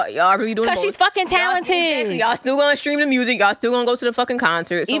y'all really doing. Because she's fucking talented. Exactly. Y'all still gonna stream the music. Y'all still gonna go to the fucking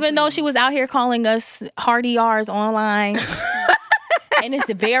concert. So Even though she was out here calling us hardy R's online. And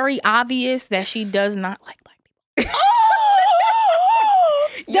it's very obvious that she does not like black people.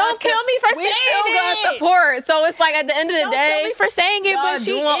 Don't kill me for we saying still gonna it. support. So it's like at the end of the Don't day, kill me for saying it, y'all but she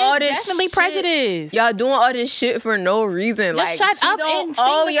doing is all this definitely shit. prejudiced. Y'all doing all this shit for no reason. Just like, shut she up don't and sing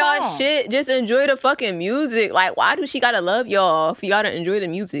owe the y'all song. shit. Just enjoy the fucking music. Like, why do she gotta love y'all for y'all to enjoy the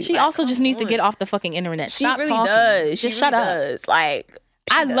music? She Like, also just come needs to on. get off the fucking internet. She Stop really talking. does. She Just shut really up. does. Like,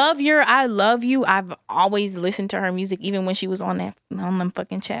 I love you. I've always listened to her music, even when she was on them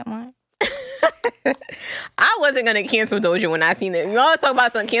fucking chat line. I wasn't gonna cancel Doja when I seen it. You always talk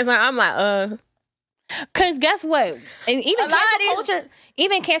about something canceling. I'm like, Cause guess what? And even A lot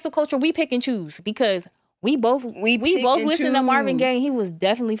of cancel culture, we pick and choose because We both pick and listened to Marvin choose. Gaye. He was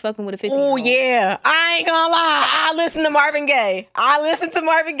definitely fucking with a 15. Oh yeah, I ain't gonna lie. I listened to Marvin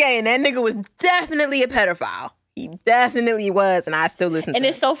Gaye. And that nigga was definitely a pedophile. He definitely was, and I still listen And to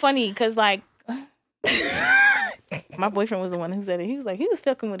it's so funny because like my boyfriend was the one who said it. He was like, he was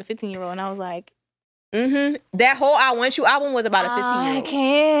fucking with a 15-year-old, and I was like, That whole I Want You album was about a 15-year-old. I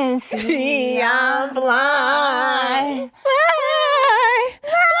can't see, I'm blind.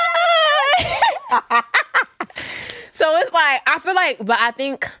 So it's like, I feel like, but I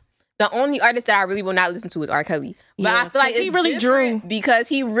think the only artist that I really will not listen to is R. Kelly. But Yeah, I feel like 'cause he it's really different drew. because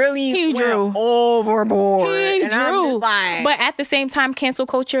he He drew. went overboard. He And I'm drew. just like, But at the same time, cancel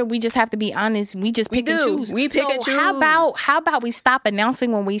culture, we just have to be honest. We just pick and do. choose. We pick and How about we stop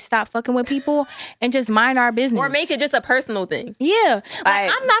announcing when we stop fucking with people and just mind our business? or make it just a personal thing. Yeah. Like,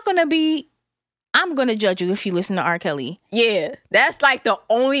 Like- I'm gonna judge you if you listen to R. Kelly. Yeah, that's like the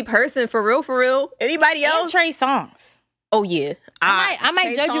only person for real. Anybody And else? Trey Songz. Oh yeah, I might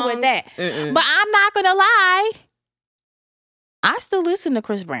Trey judge you with Songz, that. mm-mm. But I'm not gonna lie. I still listen to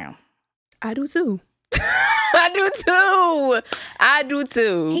Chris Brown. I do too. I do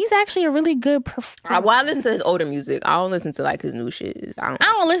too. He's actually a really good performer. Well, I listen to his older music. I don't listen to like his new shit. I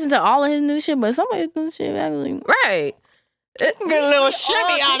don't listen to all of his new shit, but some of his new shit actually. Right. Get a little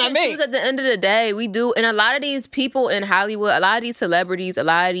shimmy out of me. At the end of the day, we do, and a lot of these people in Hollywood, a lot of these celebrities, a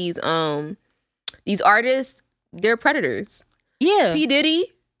lot of these artists, they're predators. Yeah. P.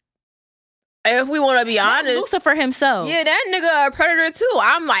 Diddy, if we want to be That's honest, Lucifer himself. yeah, that nigga a predator too.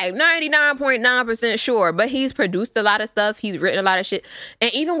 I'm like 99.9% sure, but he's produced a lot of stuff. He's written a lot of shit,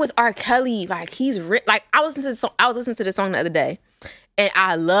 and even with R. Kelly, like he's written. Like I was listening to this song the other day, and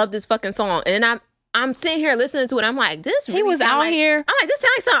I love this fucking song, and I'm sitting here listening to it. I'm like, this really He was sound out like, here. I'm like, this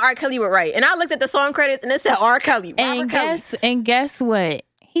sounds like something R. Kelly would write. And I looked at the song credits and it said R. Kelly. And guess what?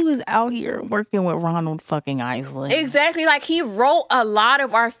 He was out here working with Ronald fucking Isley. Exactly. Like he wrote a lot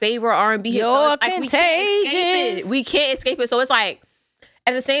of our favorite R&B hits. You're So it's like, we can't escape contagious. it. We can't escape it. So it's like,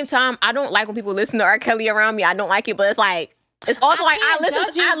 at the same time, I don't like when people listen to R. Kelly around me. I don't like it, but it's like, it's also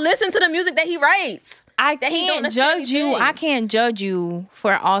I listen to the music that he writes. I that he don't can't judge you. necessarily I can't judge you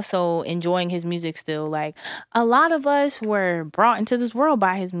for also enjoying his music still. Like a lot of us were brought into this world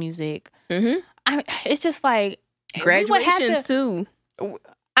by his music. It's just like Graduations too.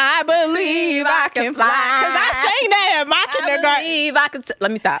 I believe I can fly. Because I sang that at my kindergarten. Believe I can.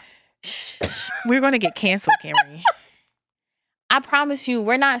 Let me stop. We're going to get canceled, Camry. I promise you,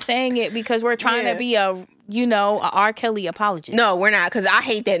 we're not saying it because we're trying to be a R. Kelly apologist. No, we're not, because I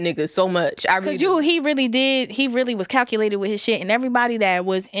hate that nigga so much. I really do. He really was calculated with his shit, and everybody that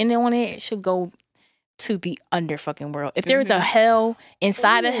was in on it should go to the under fucking world. If there's a hell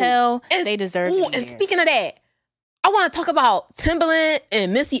inside of hell, they deserve it. And speaking of that, I want to talk about Timbaland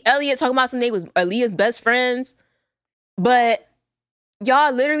and Missy Elliott talking about some they was Aaliyah's best friends, but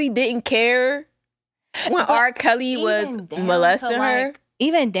y'all literally didn't care when R. Kelly was molesting her.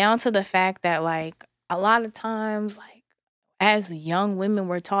 Even down to the fact that like a lot of times, like as young women,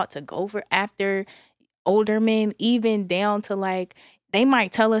 we're taught to go after older men, even down to like they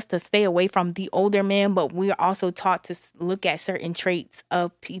might tell us to stay away from the older men, but we're also taught to look at certain traits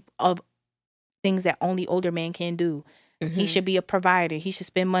of people of things that only older men can do. He should be a provider. He should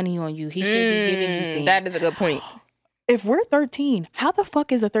spend money on you. He should be giving you things. That is a good point. If we're 13, how the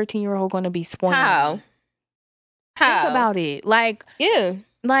fuck is a 13-year-old going to be spoiled? How? Think about it. Like, Yeah.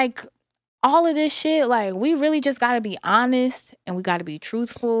 like all of this shit, like we really just got to be honest and we got to be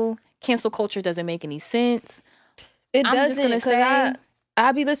truthful. Cancel culture doesn't make any sense. It I'm just doesn't, gonna because say-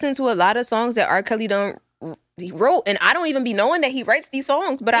 I be listening to a lot of songs that R. Kelly he wrote, and I don't even be knowing that he writes these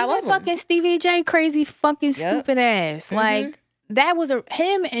songs, but I love Even them. fucking Stevie J, crazy fucking stupid ass. Like that was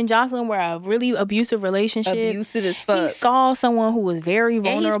him and Jocelyn were a really abusive relationship. Abusive as He fuck. saw someone who was very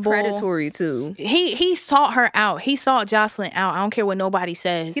vulnerable. And he's predatory too. He sought her out. He sought Jocelyn out. I don't care what nobody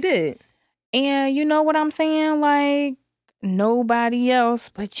says. He did. And you know what I'm saying? Like, nobody else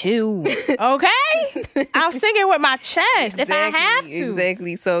but you. Okay? I'll sing it with my chest if I have to.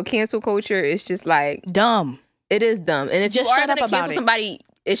 Exactly. So cancel culture is just like, Dumb. it is dumb. And if Just you are shut up going to about cancel it. somebody,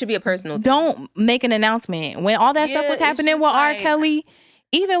 it should be a personal thing. Don't make an announcement. When all that stuff Yeah, was it's happening just with R. like- Kelly,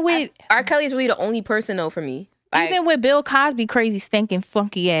 even with R. Kelly is really the only person though for me. Like, even with Bill Cosby crazy stinking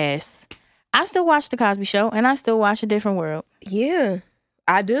funky ass, I still watch the Cosby Show and I still watch A Different World. yeah,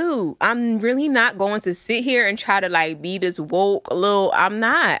 I do. I'm really not going to sit here and try to like be this woke little. I'm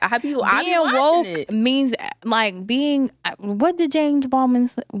not. I be Being watching woke it. means like being. What did James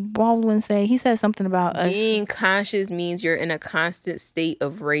Baldwin say? He said something about us. Being conscious means you're in a constant state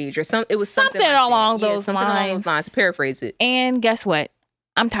of rage or something. It was something, Something like along that. those something along lines. those lines. To paraphrase it. And guess what?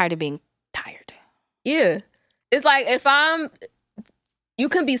 I'm tired of being tired. Yeah. It's like you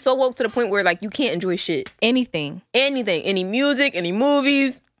can be so woke to the point where like you can't enjoy shit. Anything. Any music, any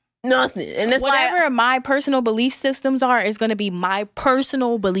movies, nothing. And it's whatever like, my personal belief systems are is going to be my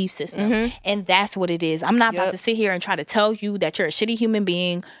personal belief system. And that's what it is. I'm not about to sit here and try to tell you that you're a shitty human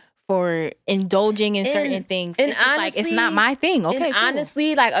being for indulging in certain things. And it's just honestly, like, it's not my thing. Okay, and cool.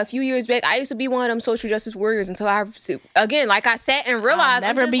 honestly, like a few years back, I used to be one of them social justice warriors until again, like I sat and realized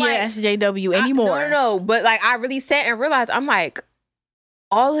I'll never be like, an SJW anymore. No. But like I really sat and realized, I'm like,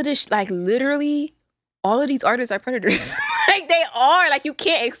 all of this, like literally, all of these artists are predators. Like they are. Like you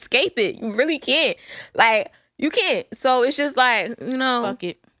can't escape it. You really can't. Like you can't. So it's just like, fuck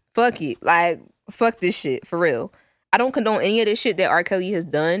it. Like fuck this shit for real. I don't condone any of this shit that R. Kelly has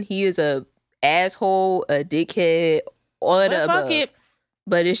done. He is a asshole, a dickhead, all of the above. It.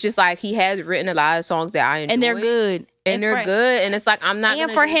 But it's just like he has written a lot of songs that I enjoy. And they're good. And they're good. And it's like I'm not.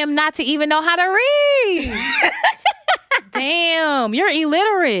 And for him not to even know how to read. Damn, you're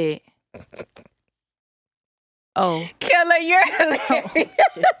illiterate. Oh. Killer, you're hilarious.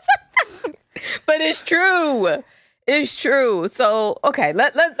 But it's true. It's true. So, okay,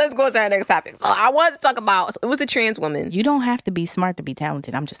 let's go to our next topic. So, I wanted to talk about, it was a trans woman. You don't have to be smart to be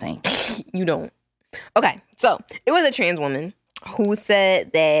talented. I'm just saying. You don't. Okay, so it was a trans woman who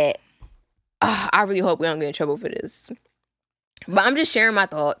said that, I really hope we don't get in trouble for this. But I'm just sharing my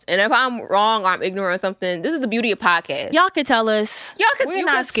thoughts. And if I'm wrong or I'm ignorant or something, this is the beauty of podcasts. Y'all could tell us. We're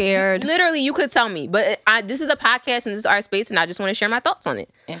not scared. Literally, you could tell me. But this is a podcast and this is our space and I just want to share my thoughts on it.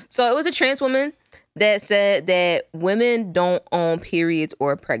 Yeah. So it was a trans woman that said that women don't own periods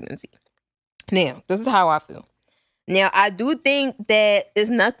or pregnancy. Now, this is how I feel. Now, I do think that there's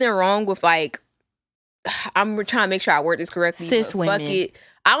nothing wrong with like, I'm trying to make sure I word this correctly. Cis women. Fuck it.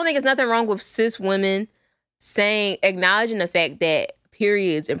 I don't think there's nothing wrong with cis women acknowledging the fact that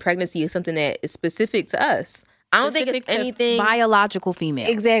periods and pregnancy is something that is specific to us. I don't think it's anything biological female.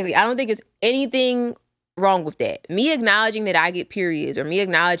 Exactly. I don't think it's anything wrong with that. Me acknowledging that I get periods or me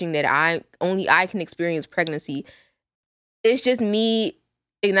acknowledging that I can experience pregnancy, it's just me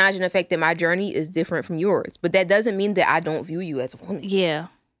acknowledging the fact that my journey is different from yours. But that doesn't mean that I don't view you as a woman. Yeah.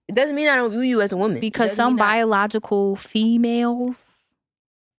 It doesn't mean I don't view you as a woman. Because some biological females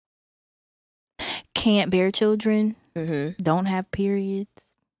can't bear children, don't have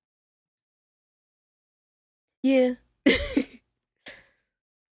periods. Yeah.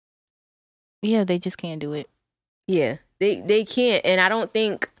 Yeah, they just can't do it. Yeah, they can't. And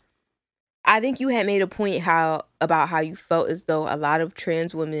I think you had made a point about how you felt as though a lot of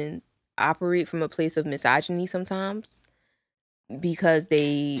trans women operate from a place of misogyny sometimes because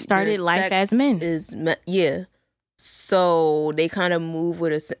they started life as men. Yeah. So they kind of move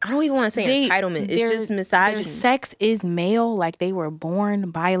with I don't even want to say entitlement. It's just misogyny. Their sex is male, like they were born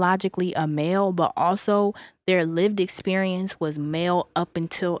biologically a male, but also their lived experience was male up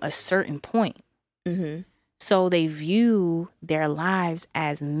until a certain point. Mm-hmm. So they view their lives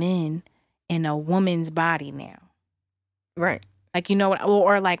as men in a woman's body now. Right. Like, you know what?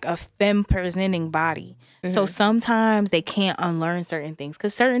 Or like a femme presenting body. Mm-hmm. So sometimes they can't unlearn certain things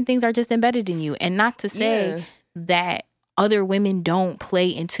because certain things are just embedded in you. And not to say that other women don't play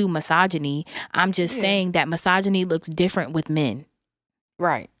into misogyny. I'm just saying that misogyny looks different with men.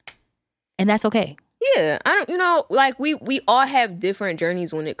 Right. And that's okay. Yeah. Like we all have different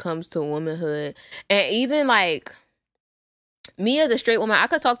journeys when it comes to womanhood. And even like me as a straight woman, I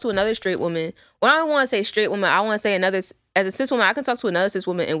could talk to another straight woman. When I don't want to say straight woman, I want to say another, as a cis woman, I can talk to another cis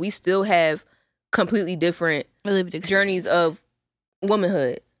woman and we still have completely different journeys of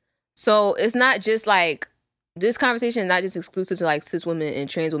womanhood. So it's not just like, this conversation is not just exclusive to like cis women and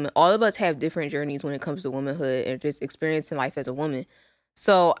trans women. All of us have different journeys when it comes to womanhood and just experiencing life as a woman.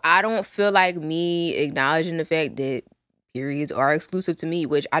 So I don't feel like me acknowledging the fact that periods are exclusive to me,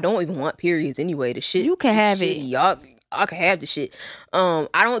 which I don't even want periods anyway. The shit you can have it. Y'all can have the shit. I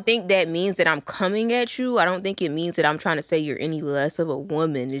don't think that means that I'm coming at you. I don't think it means that I'm trying to say you're any less of a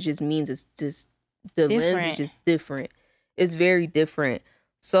woman. It just means it's just the lens is just different. It's very different.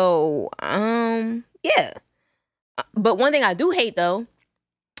 So yeah. But one thing I do hate, though,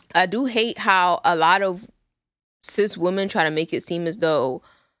 I do hate how a lot of cis women try to make it seem as though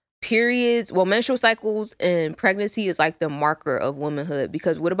menstrual cycles and pregnancy is like the marker of womanhood.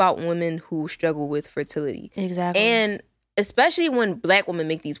 Because what about women who struggle with fertility? Exactly. And especially when Black women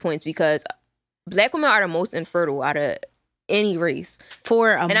make these points, because Black women are the most infertile out of any race.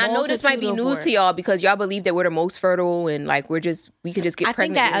 And I know this might be news to y'all because y'all believe that we're the most fertile and like we can just get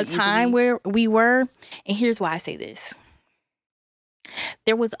pregnant. I think at a time where we were, and here's why I say this.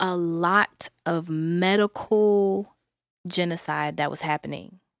 There was a lot of medical genocide that was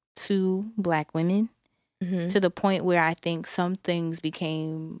happening to Black women Mm-hmm. to the point where I think some things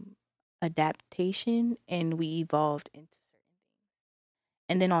became adaptation and we evolved into certain things.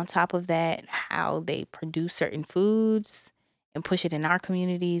 And then on top of that, how they produce certain foods and push it in our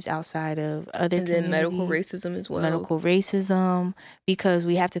communities outside of other And communities. then medical racism as well. Medical racism, because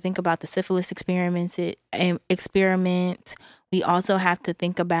we have to think about the syphilis experiment. We also have to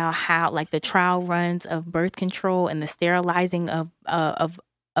think about how, like, the trial runs of birth control and the sterilizing of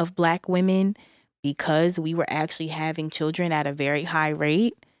Black women, because we were actually having children at a very high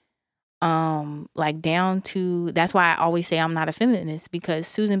rate. Like, down to, that's why I always say I'm not a feminist, because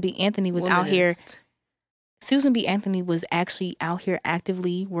Susan B. Anthony was out here. Susan B. Anthony was actually out here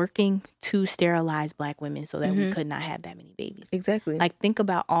actively working to sterilize Black women so that we could not have that many babies. Exactly. Like, think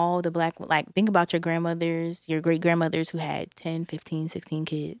about all the Black, like, think about your grandmothers, your great grandmothers who had 10, 15, 16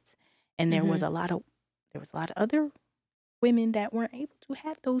 kids. And there was a lot of other women that weren't able to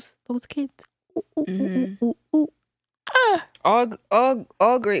have those kids.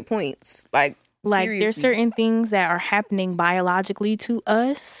 All great points. Like seriously. There's certain things that are happening biologically to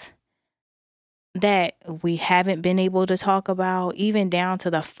us that we haven't been able to talk about, even down to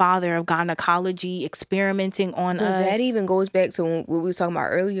the father of gynecology experimenting on us. That even goes back to what we were talking about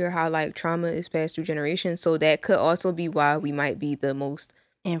earlier, how like trauma is passed through generations. So that could also be why we might be the most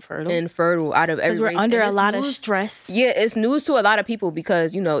infertile out of every race. Because we're under a lot of stress. Yeah, it's news to a lot of people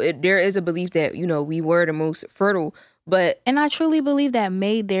because, you know, there is a belief that, you know, we were the most fertile. And I truly believe that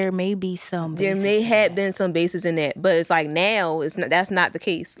there may be some basis. There may have been some basis in that, but it's like now that's not the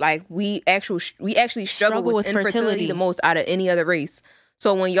case. Like we actually struggle with infertility the most out of any other race.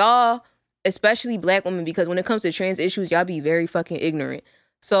 So when y'all, especially Black women, because when it comes to trans issues, y'all be very fucking ignorant.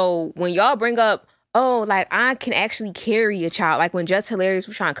 So when y'all bring up, oh, like I can actually carry a child, like when Just Hilarious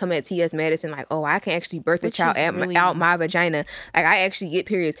was trying to come at T.S. Madison, like, oh, I can actually birth a child out my vagina, like I actually get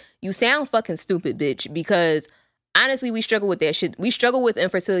periods. You sound fucking stupid, bitch, because honestly, we struggle with that shit. We struggle with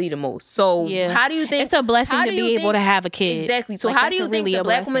infertility the most. So how do you think it's a blessing to be able to have a kid? Exactly. So like, how do you think the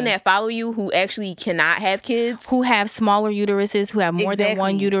Black women that follow you who actually cannot have kids, who have smaller uteruses, who have more than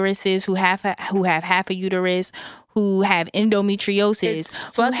one uteruses, who have half a uterus, who have endometriosis,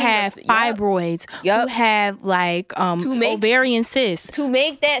 who have fibroids, who have like ovarian cysts, to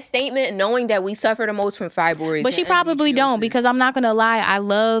make that statement knowing that we suffer the most from fibroids? But she probably don't, because I'm not gonna lie, I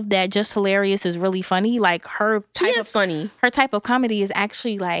love that Just Hilarious is really funny. Like her type of comedy is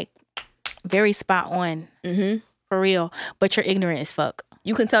actually like very spot on, for real. But you're ignorant as fuck.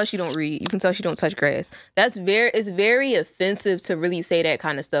 You can tell she don't read. You can tell she don't touch grass. It's very offensive to really say that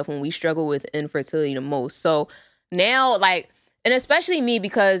kind of stuff when we struggle with infertility the most. So now, like, and especially me,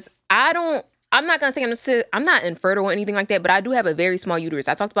 because I'm not gonna say I'm not infertile or anything like that, but I do have a very small uterus.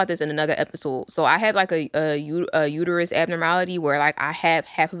 I talked about this in another episode. So I have like a uterus abnormality where like I have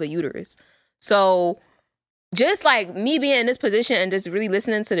half of a uterus. So just like me being in this position and just really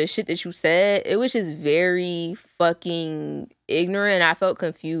listening to the shit that you said, it was just very fucking ignorant. I felt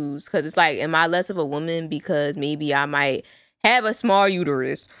confused because it's like, am I less of a woman because maybe I might have a small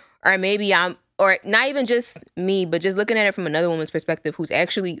uterus, or maybe or not even just me, but just looking at it from another woman's perspective,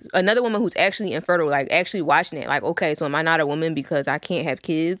 another woman who's actually infertile, like actually watching it, like, okay, so am I not a woman because I can't have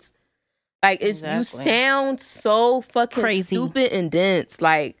kids? Like, you sound so fucking crazy, stupid and dense.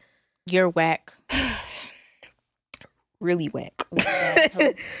 Like, you're whack. Really whack.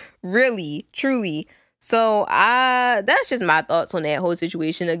 Really, truly. So that's just my thoughts on that whole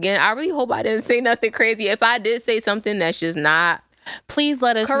situation. Again, I really hope I didn't say nothing crazy. If I did say something that's just not, please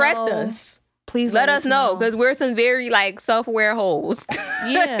let us correct know. us. Please let us know, because we're some very like self-aware hoes.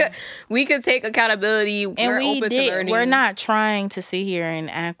 Yeah. We can take accountability. And we're open to learning. We're not trying to sit here and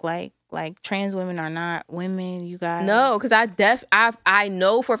act like trans women are not women, you guys. No, because I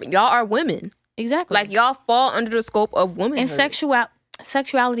know for y'all are women. Exactly. Like, y'all fall under the scope of womanhood. And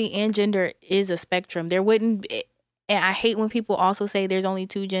sexuality and gender is a spectrum. There wouldn't be, and I hate when people also say there's only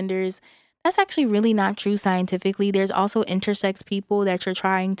two genders. That's actually really not true scientifically. There's also intersex people that you're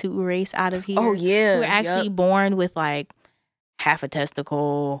trying to erase out of here. Oh, yeah. Who are actually born with like half a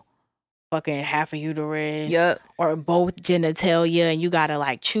testicle, fucking half a uterus, or both genitalia, and you gotta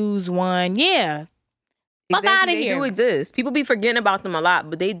like choose one. Yeah. Fuck out of here. They do exist. People be forgetting about them a lot,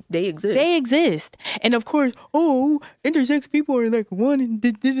 but they exist. They exist. And of course, intersex people are like one,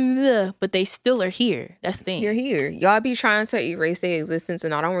 but they still are here. That's the thing. You're here. Y'all be trying to erase their existence,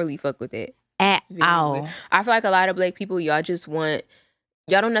 and I don't really fuck with it. At all. I feel like a lot of Black people, y'all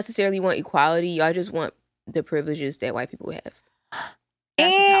don't necessarily want equality. Y'all just want the privileges that white people have.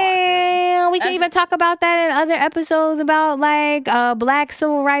 And we can even talk about that in other episodes about like black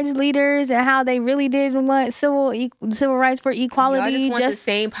civil rights leaders and how they really didn't want civil rights for equality. Y'all just want the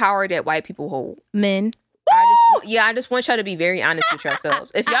same power that white people hold. Men. I just want y'all to be very honest with yourselves.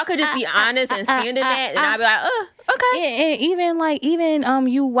 If y'all could just be honest and stand in that, then I'd be like, okay. And even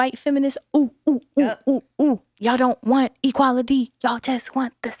you white feminists, ooh. Y'all don't want equality. Y'all just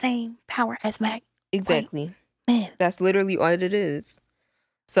want the same power as black. Exactly. Men. That's literally all it is.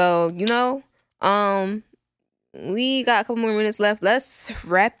 So, we got a couple more minutes left. Let's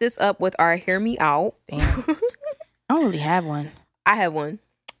wrap this up with our Hear Me Out. Damn. I don't really have one. I have one.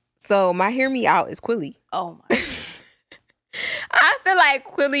 So my Hear Me Out is Quilly. Oh my. I feel like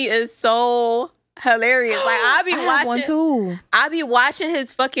Quilly is so hilarious. Like I be watching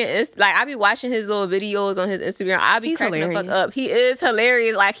his fucking I be watching his little videos on his Instagram. I be cracking the fuck up. He is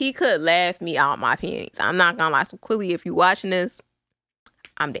hilarious. Like he could laugh me out my panties. I'm not gonna lie. So Quilly, if you watching this,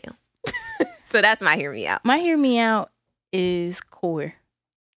 I'm down. So that's my Hear Me Out. My Hear Me Out is Core.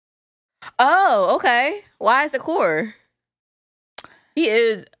 Oh, okay. Why is it Core? He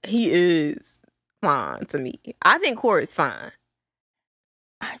is fine to me. I think Core is fine.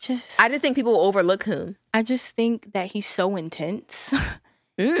 I just think people overlook him. I just think that he's so intense.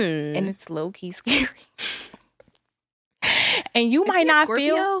 And it's low-key scary. And you might not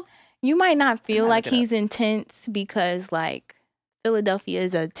feel like he's intense because like Philadelphia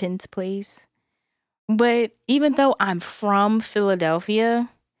is a tense place. But even though I'm from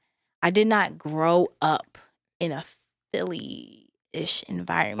Philadelphia, I did not grow up in a Philly-ish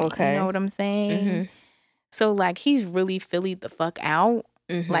environment. Okay. You know what I'm saying? Mm-hmm. So like he's really Phillied the fuck out.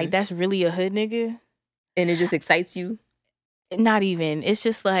 Mm-hmm. Like that's really a hood nigga. And it just excites you? Not even. It's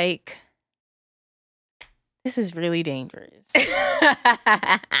just like, this is really dangerous.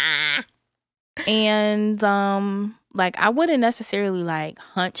 And like I wouldn't necessarily like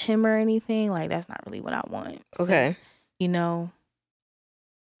hunch him or anything. Like that's not really what I want. Okay. You know,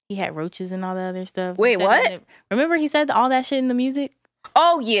 he had roaches and all the other stuff. Wait, what? Remember he said all that shit in the music?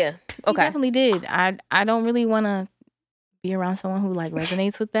 Oh yeah. Okay. He definitely did. I don't really want to be around someone who like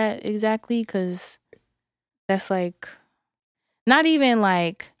resonates with that exactly, because that's like not even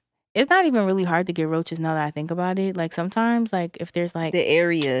like, it's not even really hard to get roaches now that I think about it. Like sometimes like if there's like the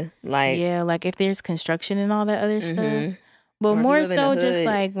area, like yeah, like if there's construction and all that other stuff. But or more so just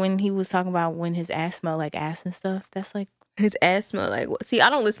like when he was talking about when his ass smelled like ass and stuff. That's like his ass smell like what? See, I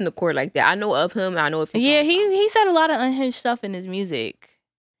don't listen to Core like that. I know of him. I know if yeah, he said a lot of unhinged stuff in his music,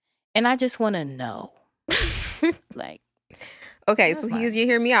 and I just want to know, like, okay, so here's you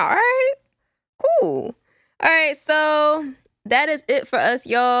Hear Me Out. All right, cool. All right, so that is it for us,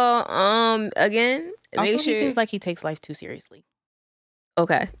 y'all. Again, also, make sure he seems like he takes life too seriously.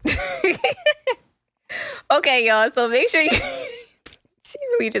 Okay. Okay, y'all. So make sure you. She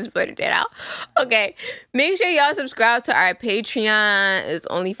really just blurted that out. Okay. Make sure y'all subscribe to our Patreon. It's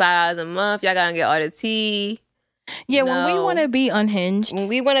only $5 a month. Y'all gonna get all the tea. Yeah, when we want to be unhinged. When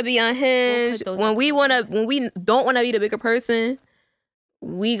we want to be unhinged. When we don't want to be the bigger person,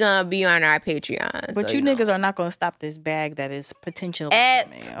 we gonna be on our Patreon. But so, you niggas are not gonna stop this bag that is potential.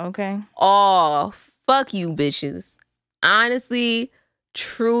 Okay. Oh, fuck you, bitches. Honestly,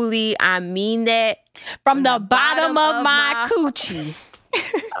 truly, I mean that. From the bottom of my coochie.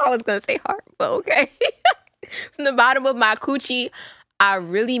 I was gonna say heart, but okay. From the bottom of my coochie, I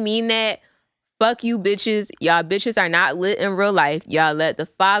really mean that. Fuck you, bitches. Y'all bitches are not lit in real life. Y'all let the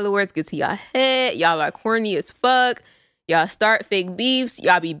followers get to y'all head. Y'all are corny as fuck. Y'all start fake beefs.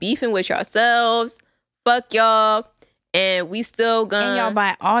 Y'all be beefing with yourselves. Fuck y'all. And we still gonna... And y'all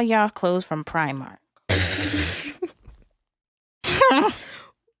buy all y'all clothes from Primark.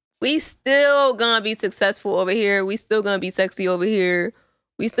 We still gonna be successful over here. We still gonna be sexy over here.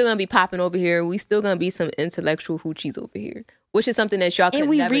 We still gonna be popping over here. We still gonna be some intellectual hoochies over here. Which is something that y'all can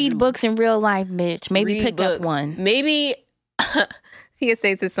never do. And we read books in real life, bitch. Maybe pick up one. Maybe... he could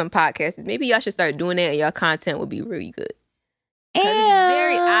say to some podcasters, maybe y'all should start doing that and y'all content would be really good. Because it's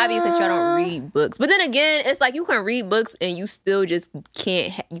very obvious that y'all don't read books. But then again, it's like you can read books and you still just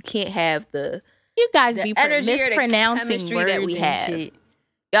can't have the... You guys the be energy mispronouncing or the words that we have. shit.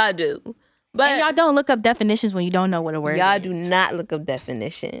 Y'all do. But and y'all don't look up definitions when you don't know what a word y'all is. do not look up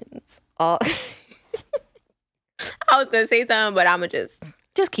definitions. I was going to say something, but I'm going to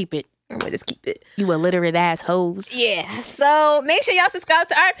just keep it. I'm going to just keep it. You illiterate assholes. Yeah. So make sure y'all subscribe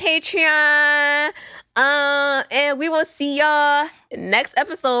to our Patreon. And we will see y'all next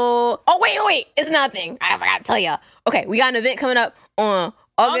episode. Oh, wait. It's nothing. I forgot to tell y'all. Okay, we got an event coming up on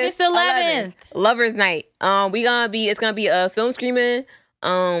August 11th. Lovers Night. It's gonna be a film screening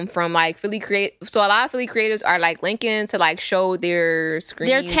from like Philly create. So a lot of Philly creatives are like linking to like show their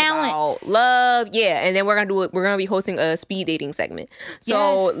screens, talents. about love. Yeah, and then we're gonna be hosting a speed dating segment.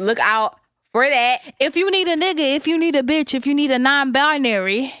 So Yes. look out for that. If you need a nigga, if you need a bitch, if you need a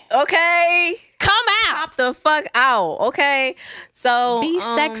non-binary, Okay, come out. pop the fuck out. Okay, so Be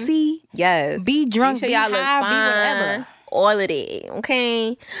sexy. Yes, Be drunk. Make sure be y'all look high, fine. be whatever. All of it.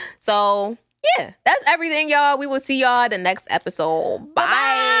 Okay, so yeah, that's everything, y'all. We will see y'all the next episode. Bye.